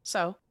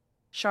 So,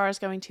 Shar is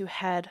going to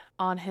head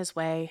on his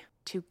way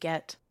to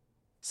get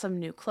some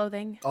new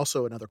clothing.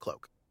 Also, another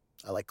cloak.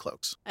 I like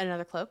cloaks. And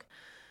another cloak.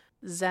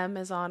 Zem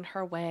is on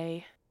her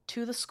way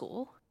to the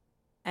school.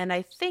 And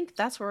I think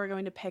that's where we're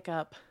going to pick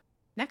up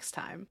next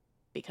time,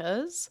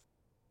 because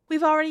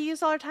we've already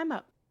used all our time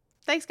up.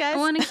 Thanks, guys. I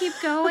want to keep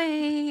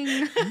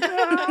going.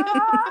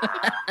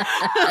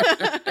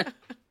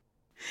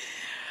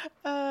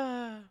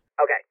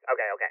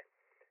 Okay.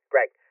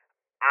 Greg,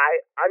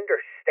 I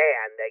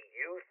understand that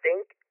you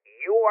think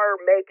you are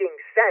making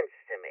sense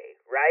to me,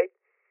 right?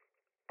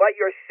 But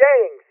you're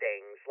saying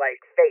things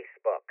like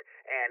Facebook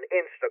and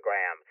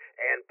Instagram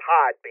and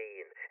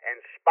Podbean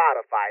and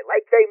Spotify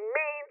like they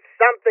mean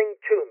something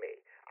to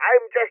me.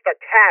 I'm just a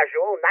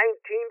casual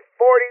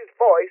 1940s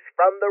voice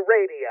from the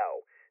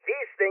radio.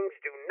 These things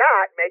do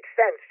not make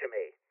sense to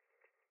me.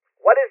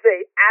 What is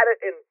a add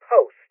it in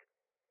post?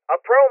 A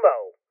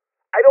promo?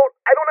 I don't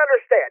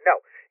understand.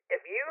 No.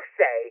 If you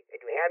say,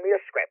 and you hand me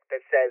a script that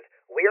says,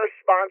 we are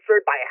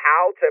sponsored by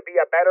How to Be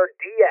a Better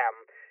DM,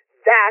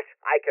 that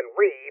I can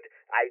read.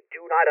 I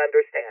do not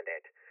understand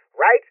it.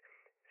 Right?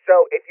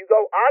 So if you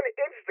go on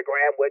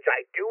Instagram, which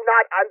I do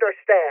not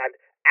understand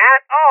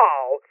at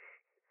all,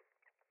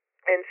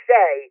 and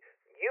say,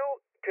 you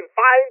can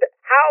find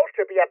How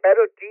to Be a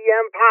Better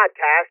DM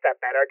podcast at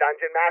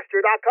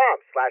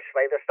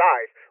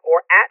betterdungeonmaster.com/slaythestars,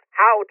 or at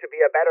How to Be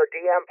a Better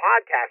DM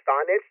podcast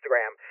on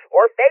Instagram,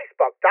 or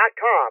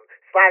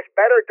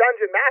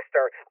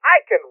facebook.com/betterdungeonmaster, I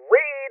can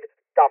read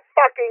the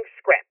fucking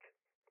script.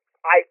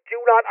 I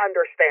do not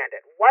understand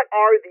it. What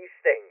are these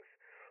things?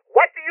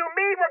 What do you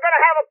mean we're going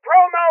to have a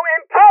promo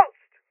in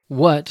post?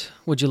 What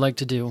would you like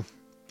to do?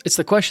 It's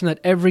the question that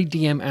every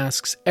DM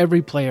asks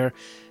every player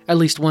at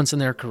least once in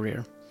their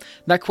career.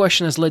 That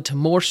question has led to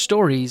more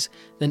stories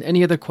than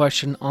any other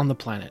question on the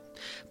planet.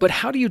 But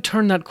how do you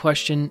turn that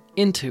question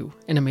into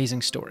an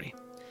amazing story?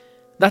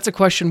 That's a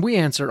question we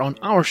answer on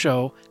our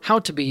show, How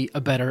to Be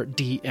a Better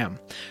DM.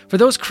 For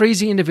those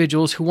crazy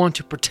individuals who want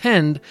to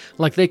pretend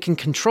like they can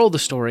control the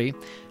story,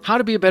 How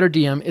to Be a Better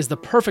DM is the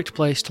perfect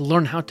place to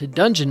learn how to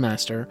dungeon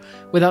master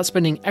without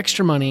spending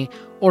extra money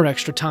or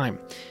extra time.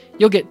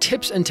 You'll get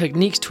tips and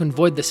techniques to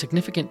avoid the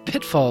significant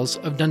pitfalls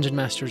of dungeon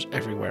masters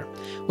everywhere.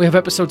 We have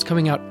episodes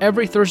coming out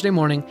every Thursday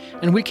morning,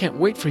 and we can't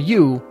wait for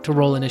you to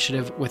roll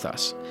initiative with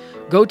us.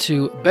 Go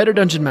to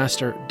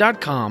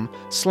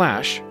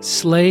betterdungeonmaster.com/slaythestars,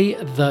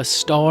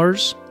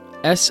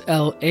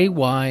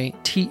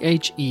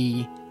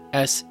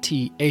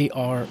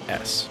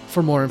 SLAYTHESTARS,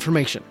 for more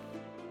information.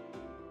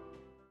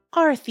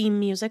 Our theme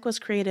music was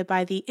created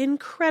by the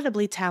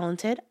incredibly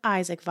talented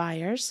Isaac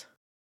Vyers.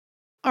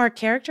 Our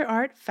character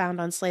art, found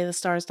on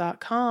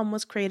slaythestars.com,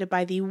 was created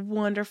by the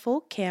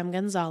wonderful Cam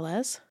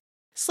Gonzalez.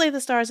 Slay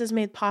the Stars is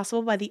made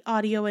possible by the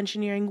audio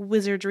engineering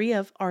wizardry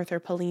of Arthur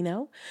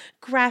Polino,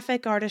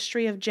 graphic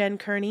artistry of Jen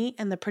Kearney,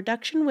 and the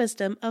production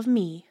wisdom of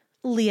me,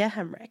 Leah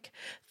Hemrick.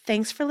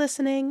 Thanks for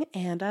listening,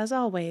 and as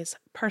always,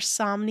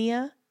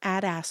 Persomnia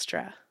ad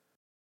Astra.